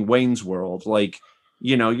watching Wayne's World. Like,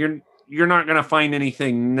 you're not going to find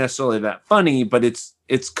anything necessarily that funny, but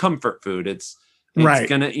it's comfort food. It's right.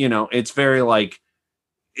 Gonna, it's very like,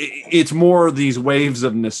 it's more these waves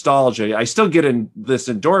of nostalgia. I still get in this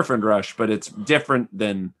endorphin rush, but it's different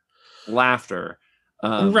than laughter.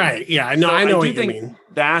 Right. Yeah. I know what you mean.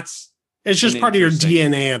 It's just part of your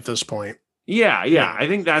DNA at this point. Yeah. I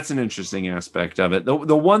think that's an interesting aspect of it. The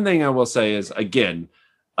one thing I will say is, again,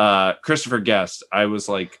 Christopher Guest, I was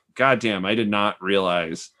like, God damn, I did not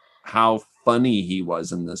realize how funny he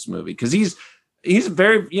was in this movie, because he's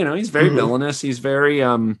very, he's very villainous. He's very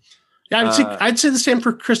yeah. I'd say the same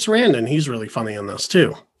for Chris Sarandon. He's really funny in this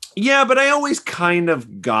too. Yeah, but I always kind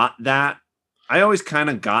of got that.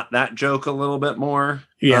 Joke a little bit more.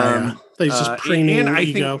 Yeah, he's just preening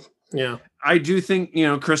ego. I do think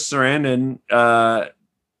Chris Sarandon,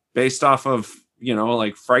 based off of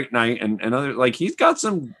like Fright Night and other, like, he's got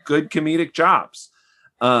some good comedic chops.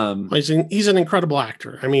 He's an incredible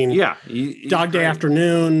actor. I mean, yeah, Dog Day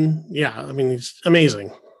Afternoon. Yeah, I mean, he's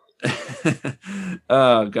amazing.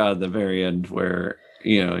 Oh God, the very end where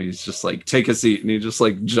he's just like, take a seat, and he just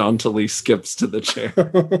like jauntily skips to the chair.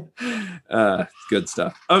 Good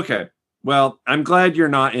stuff. Okay, well, I'm glad you're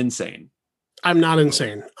not insane. I'm not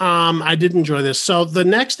insane. I did enjoy this. So the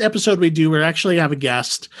next episode we actually have a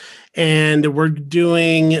guest, and we're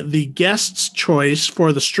doing the guest's choice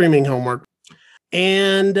for the streaming homework.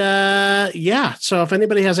 And so if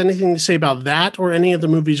anybody has anything to say about that or any of the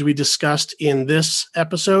movies we discussed in this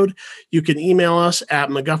episode, you can email us at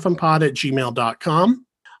MacGuffinPod@gmail.com.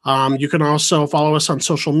 You can also follow us on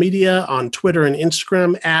social media on Twitter and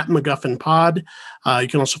Instagram at MacGuffinPod. You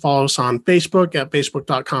can also follow us on Facebook at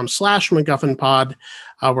Facebook.com/MacGuffinPod,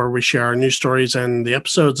 where we share our news stories and the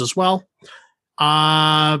episodes as well.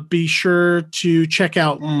 Be sure to check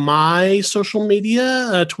out my social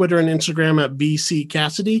media, Twitter and Instagram at BC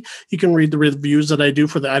Cassidy. You can read the reviews that I do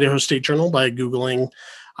for the Idaho State Journal by Googling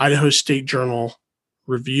Idaho State Journal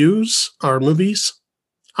reviews or movies.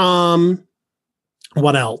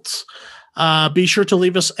 What else? Be sure to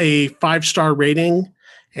leave us a 5-star rating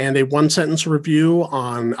and a 1-sentence review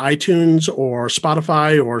on iTunes or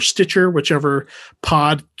Spotify or Stitcher, whichever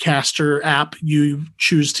podcaster app you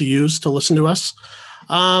choose to use to listen to us.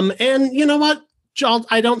 And you know what?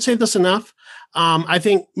 I don't say this enough. I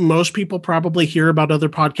think most people probably hear about other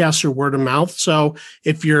podcasts through word of mouth. So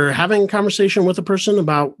if you're having a conversation with a person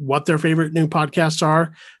about what their favorite new podcasts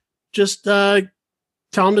are, just tell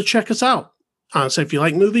them to check us out. So if you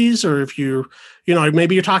like movies, or if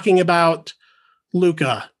maybe you're talking about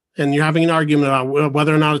Luca and you're having an argument about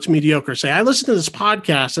whether or not it's mediocre, say, I listened to this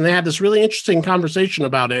podcast and they had this really interesting conversation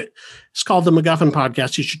about it. It's called the MacGuffin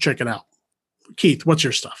Podcast. You should check it out. Keith, what's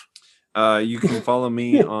your stuff? You can follow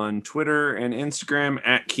me on Twitter and Instagram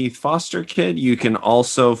at Keith Foster Kid. You can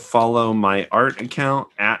also follow my art account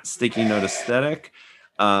at Sticky Note Aesthetic.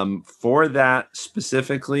 For that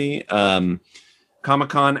specifically,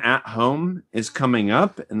 Comic-Con at Home is coming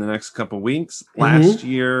up in the next couple weeks. Last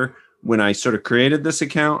year, when I sort of created this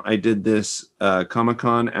account, I did this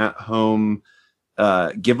Comic-Con at Home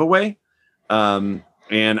giveaway.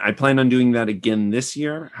 And I plan on doing that again this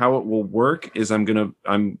year. How it will work is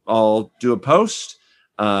I'll do a post.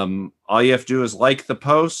 All you have to do is like the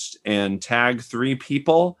post and tag 3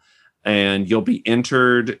 people, and you'll be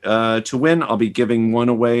entered to win. I'll be giving one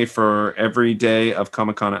away for every day of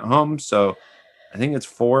Comic-Con at Home. So I think it's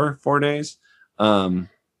 4 days. So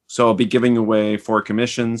I'll be giving away 4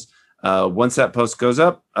 commissions. Once that post goes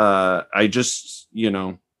up, I just,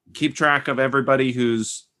 keep track of everybody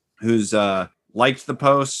who's liked the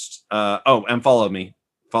post. And follow me.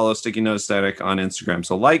 Follow Sticky Note Aesthetic on Instagram.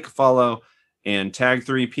 So like, follow, and tag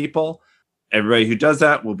 3 people. Everybody who does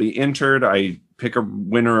that will be entered. I pick a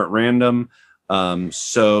winner at random.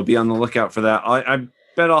 So be on the lookout for that. I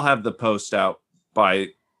bet I'll have the post out by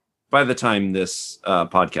the time this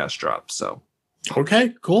podcast drops. So,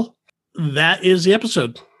 okay, cool. That is the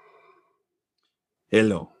episode.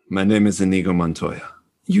 Hello, my name is Inigo Montoya.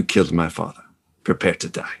 You killed my father. Prepare to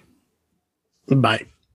die. Bye.